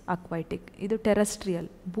Gilles ಅಕ್ವೈಟಿಕ್. ಇದು ಟೆರೆಸ್ಟ್ರಿಯಲ್,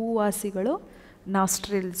 ಭೂವಾಸಿಗಳು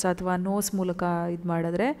ನಾಸ್ಟ್ರಿಲ್ಸ್ ಅಥವಾ ನೋಸ್ ಮೂಲಕ ಇದು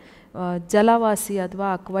ಮಾಡಿದ್ರೆ, ಜಲವಾಸಿ ಅಥವಾ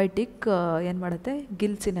ಅಕ್ವೈಟಿಕ್ ಏನು ಮಾಡುತ್ತೆ,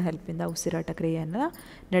 ಗಿಲ್ಸಿನ ಹೆಲ್ಪಿಂದ ಉಸಿರಾಟ ಕ್ರಿಯೆಯನ್ನು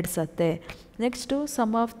ನಡೆಸುತ್ತೆ. Next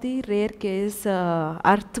some of the rare case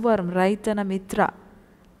ಅರ್ಥ್ವರ್ಮ್, ರೈತನ ಮಿತ್ರ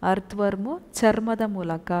ಅರ್ಥ್ವರ್ಮು ಚರ್ಮದ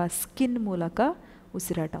ಮೂಲಕ, ಸ್ಕಿನ್ ಮೂಲಕ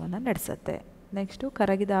ಉಸಿರಾಟವನ್ನು ನಡೆಸುತ್ತೆ. ನೆಕ್ಸ್ಟು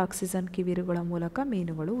ಕರಗಿದ ಆಕ್ಸಿಜನ್ ಕಿವಿರುಗಳ ಮೂಲಕ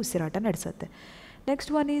ಮೀನುಗಳು ಉಸಿರಾಟ ನಡೆಸುತ್ತೆ.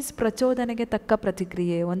 ನೆಕ್ಸ್ಟ್ ಒನ್ ಈಸ್ ಪ್ರಚೋದನೆಗೆ ತಕ್ಕ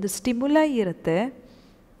ಪ್ರತಿಕ್ರಿಯೆ. ಒಂದು ಸ್ಟಿಮ್ಯುಲೈ ಇರುತ್ತೆ,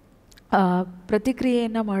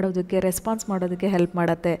 ಪ್ರತಿಕ್ರಿಯೆಯನ್ನು ಮಾಡೋದಕ್ಕೆ, ರೆಸ್ಪಾನ್ಸ್ ಮಾಡೋದಕ್ಕೆ ಹೆಲ್ಪ್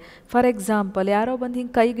ಮಾಡುತ್ತೆ. ಫಾರ್ ಎಕ್ಸಾಂಪಲ್, ಯಾರೋ ಬಂದು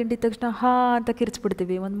ಹಿಂಗೆ ಕೈ ಗಿಂಡಿದ ತಕ್ಷಣ ಹಾ ಅಂತ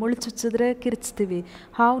ಕಿರ್ಚ್ಬಿಡ್ತೀವಿ, ಒಂದು ಮುಳ್ಳು ಚುಚ್ಚಿದ್ರೆ ಕಿರ್ಚ್ತೀವಿ,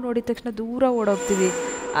 ಹಾವು ನೋಡಿದ ತಕ್ಷಣ ದೂರ ಓಡೋಗ್ತೀವಿ.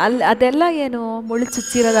 ಅದೆಲ್ಲ ಏನು, ಮುಳ್ಳು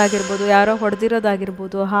ಚುಚ್ಚಿರೋದಾಗಿರ್ಬೋದು, ಯಾರೋ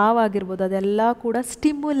ಹೊಡೆದಿರೋದಾಗಿರ್ಬೋದು, ಹಾವಾಗಿರ್ಬೋದು, ಅದೆಲ್ಲ ಕೂಡ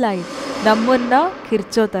ಸ್ಟಿಮ್ಯುಲೈ, ನಮ್ಮನ್ನು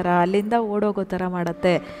ಕಿರ್ಚೋ ಥರ, ಅಲ್ಲಿಂದ ಓಡೋಗೋ ಥರ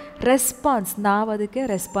ಮಾಡುತ್ತೆ. ರೆಸ್ಪಾನ್ಸ್, ನಾವು ಅದಕ್ಕೆ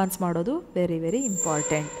ರೆಸ್ಪಾನ್ಸ್ ಮಾಡೋದು very very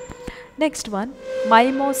important. Next one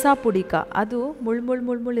ಮೈಮೋಸಾ ಪುಡಿಕ, ಅದು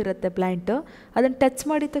ಮುಳ್ಳು ಇರುತ್ತೆ ಪ್ಲ್ಯಾಂಟು, ಅದನ್ನು ಟಚ್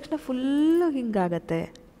ಮಾಡಿದ ತಕ್ಷಣ ಫುಲ್ಲು ಹಿಂಗಾಗತ್ತೆ.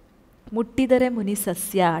 ಮುಟ್ಟಿದರೆ ಮುನಿ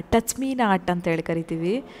ಸಸ್ಯ, ಟಚ್ ಮೀ ನಾಟ್ ಅಂತ ಹೇಳಿ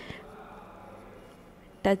ಕರಿತೀವಿ,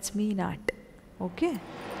 touch me not. Okay,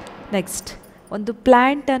 next ಒಂದು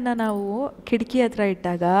ಪ್ಲ್ಯಾಂಟನ್ನು ನಾವು ಕಿಟಕಿ ಹತ್ರ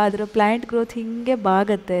ಇಟ್ಟಾಗ ಅದರ ಪ್ಲ್ಯಾಂಟ್ ಗ್ರೋತ್ ಹೀಗೆ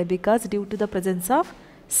ಬಾಗುತ್ತೆ, because due to the presence of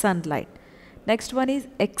sunlight. Next one is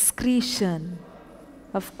excretion.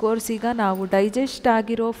 Of course ಈಗ ನಾವು ಡೈಜೆಸ್ಟ್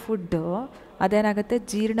ಆಗಿರೋ ಫುಡ್ಡು ಅದೇನಾಗುತ್ತೆ,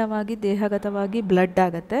 ಜೀರ್ಣವಾಗಿ ದೇಹಗತವಾಗಿ ಬ್ಲಡ್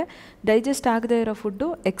ಆಗುತ್ತೆ. ಡೈಜೆಸ್ಟ್ ಆಗದೇ ಇರೋ ಫುಡ್ಡು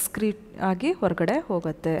ಎಕ್ಸ್ಕ್ರೀಟ್ ಆಗಿ ಹೊರಗಡೆ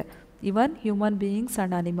ಹೋಗುತ್ತೆ. ಇವನ್ human beings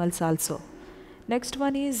and animals also. Next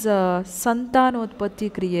one is ಸಂತಾನೋತ್ಪತ್ತಿ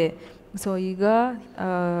ಕ್ರಿಯೆ. ಸೊ ಈಗ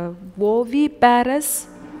ಓವಿ ಪ್ಯಾರಸ್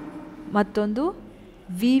ಮತ್ತೊಂದು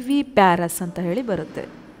ವಿ ಪ್ಯಾರಸ್ ಅಂತ ಹೇಳಿ ಬರುತ್ತೆ.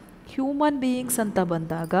 ಹ್ಯೂಮನ್ ಬೀಯಿಂಗ್ಸ್ ಅಂತ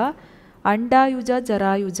ಬಂದಾಗ ಅಂಡಾಯುಜ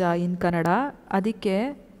ಜರಾಯುಜ ಇನ್ ಕನ್ನಡ. ಅದಕ್ಕೆ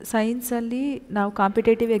ಸೈನ್ಸಲ್ಲಿ ನಾವು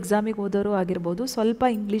ಕಾಂಪಿಟೇಟಿವ್ ಎಕ್ಸಾಮಿಗೆ ಓದೋರು ಆಗಿರ್ಬೋದು, ಸ್ವಲ್ಪ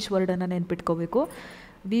ಇಂಗ್ಲೀಷ್ ವರ್ಡನ್ನು ನೆನ್ಪಿಟ್ಕೋಬೇಕು.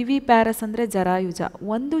 ವಿ ಪ್ಯಾರಸ್ ಅಂದರೆ ಜರಾಯುಜ.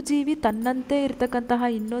 ಒಂದು ಜೀವಿ ತನ್ನಂತೆ ಇರ್ತಕ್ಕಂತಹ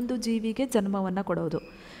ಇನ್ನೊಂದು ಜೀವಿಗೆ ಜನ್ಮವನ್ನು ಕೊಡೋದು.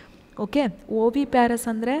 ಓಕೆ. ಓವಿ ಪ್ಯಾರಸ್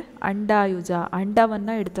ಅಂದರೆ ಅಂಡಾಯುಜ,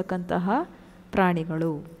 ಅಂಡವನ್ನು ಇಡ್ತಕ್ಕಂತಹ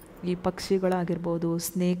ಪ್ರಾಣಿಗಳು. ಈ ಪಕ್ಷಿಗಳಾಗಿರ್ಬೋದು,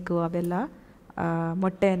 ಸ್ನೇಕ್ ಅವೆಲ್ಲ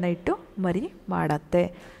ಮೊಟ್ಟೆಯನ್ನು ಇಟ್ಟು ಮರಿ ಮಾಡತ್ತೆ.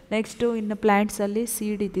 ನೆಕ್ಸ್ಟು ಇನ್ನು ಪ್ಲ್ಯಾಂಟ್ಸಲ್ಲಿ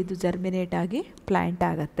ಸೀಡ್ ಇದ್ದಿದ್ದು ಜರ್ಮಿನೇಟ್ ಆಗಿ ಪ್ಲ್ಯಾಂಟ್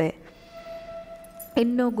ಆಗತ್ತೆ.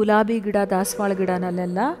 ಇನ್ನು ಗುಲಾಬಿ ಗಿಡ, ದಾಸವಾಳ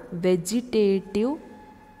ಗಿಡನಲ್ಲೆಲ್ಲ ವೆಜಿಟೇಟಿವ್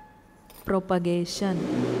ಪ್ರೊಪಗೇಷನ್,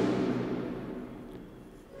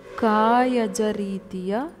 ಕಾಯಜ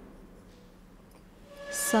ರೀತಿಯ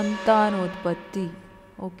ಸಂತಾನೋತ್ಪತ್ತಿ.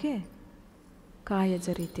 ಓಕೆ, ಕಾಯಜ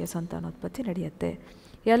ರೀತಿಯ ಸಂತಾನೋತ್ಪತ್ತಿ ನಡೆಯುತ್ತೆ.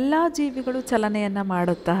 ಎಲ್ಲ ಜೀವಿಗಳು ಚಲನೆಯನ್ನು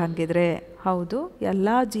ಮಾಡುತ್ತಾ ಹಾಗಿದ್ರೆ? ಹೌದು, ಎಲ್ಲ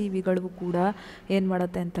ಜೀವಿಗಳು ಕೂಡ ಏನು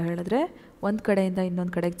ಮಾಡುತ್ತೆ ಅಂತ ಹೇಳಿದ್ರೆ ಒಂದು ಕಡೆಯಿಂದ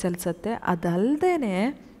ಇನ್ನೊಂದು ಕಡೆಗೆ ಚಲಿಸುತ್ತೆ. ಅದಲ್ಲದೆ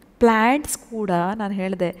ಪ್ಲ್ಯಾಂಟ್ಸ್ ಕೂಡ, ನಾನು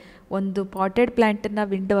ಹೇಳಿದೆ, ಒಂದು ಪಾಟೆಡ್ ಪ್ಲ್ಯಾಂಟನ್ನು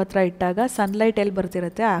ವಿಂಡೋ ಹತ್ರ ಇಟ್ಟಾಗ ಸನ್ಲೈಟ್ ಎಲ್ಲಿ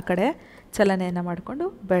ಬರ್ತಿರುತ್ತೆ ಆ ಕಡೆ ಚಲನೆಯನ್ನು ಮಾಡಿಕೊಂಡು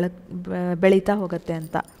ಬೆಳೀತಾ ಹೋಗುತ್ತೆ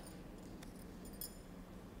ಅಂತ.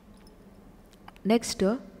 ನೆಕ್ಸ್ಟು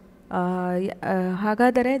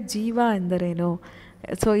ಹಾಗಾದರೆ ಜೀವ ಎಂದರೇನು?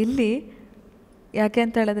 ಸೊ ಇಲ್ಲಿ ಯಾಕೆ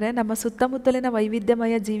ಅಂತ ಹೇಳಿದ್ರೆ ನಮ್ಮ ಸುತ್ತಮುತ್ತಲಿನ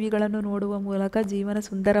ವೈವಿಧ್ಯಮಯ ಜೀವಿಗಳನ್ನು ನೋಡುವ ಮೂಲಕ ಜೀವನ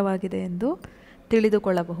ಸುಂದರವಾಗಿದೆ ಎಂದು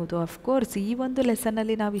ತಿಳಿದುಕೊಳ್ಳಬಹುದು. ಅಫ್ಕೋರ್ಸ್ ಈ ಒಂದು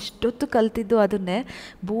ಲೆಸನ್ನಲ್ಲಿ ನಾವು ಇಷ್ಟೊತ್ತು ಕಲ್ತಿದ್ದು ಅದನ್ನೇ.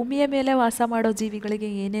 ಭೂಮಿಯ ಮೇಲೆ ವಾಸ ಮಾಡೋ ಜೀವಿಗಳಿಗೆ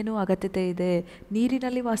ಏನೇನು ಅಗತ್ಯತೆ ಇದೆ,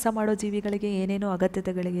 ನೀರಿನಲ್ಲಿ ವಾಸ ಮಾಡೋ ಜೀವಿಗಳಿಗೆ ಏನೇನು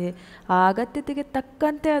ಅಗತ್ಯತೆಗಳಿಗೆ, ಆ ಅಗತ್ಯತೆಗೆ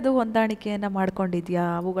ತಕ್ಕಂತೆ ಅದು ಹೊಂದಾಣಿಕೆಯನ್ನು ಮಾಡ್ಕೊಂಡಿದೆಯಾ,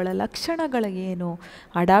 ಅವುಗಳ ಲಕ್ಷಣಗಳು ಏನು,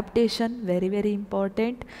 adaptation very very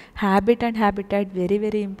important, habit and habitat very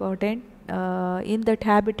very important. In that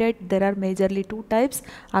habitat there are majorly two types: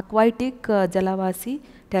 aquatic jalavasi,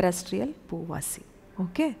 terrestrial bhuvasi.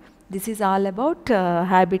 Okay, this is all about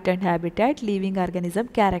habit and habitat, living organism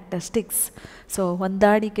characteristics. So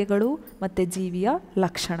ಹೊಂದಾಣಿಕೆಗಳು ಮತ್ತು ಜೀವಿಯ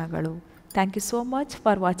ಲಕ್ಷಣಗಳು. Thank you so much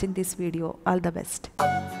for watching this video. All the best.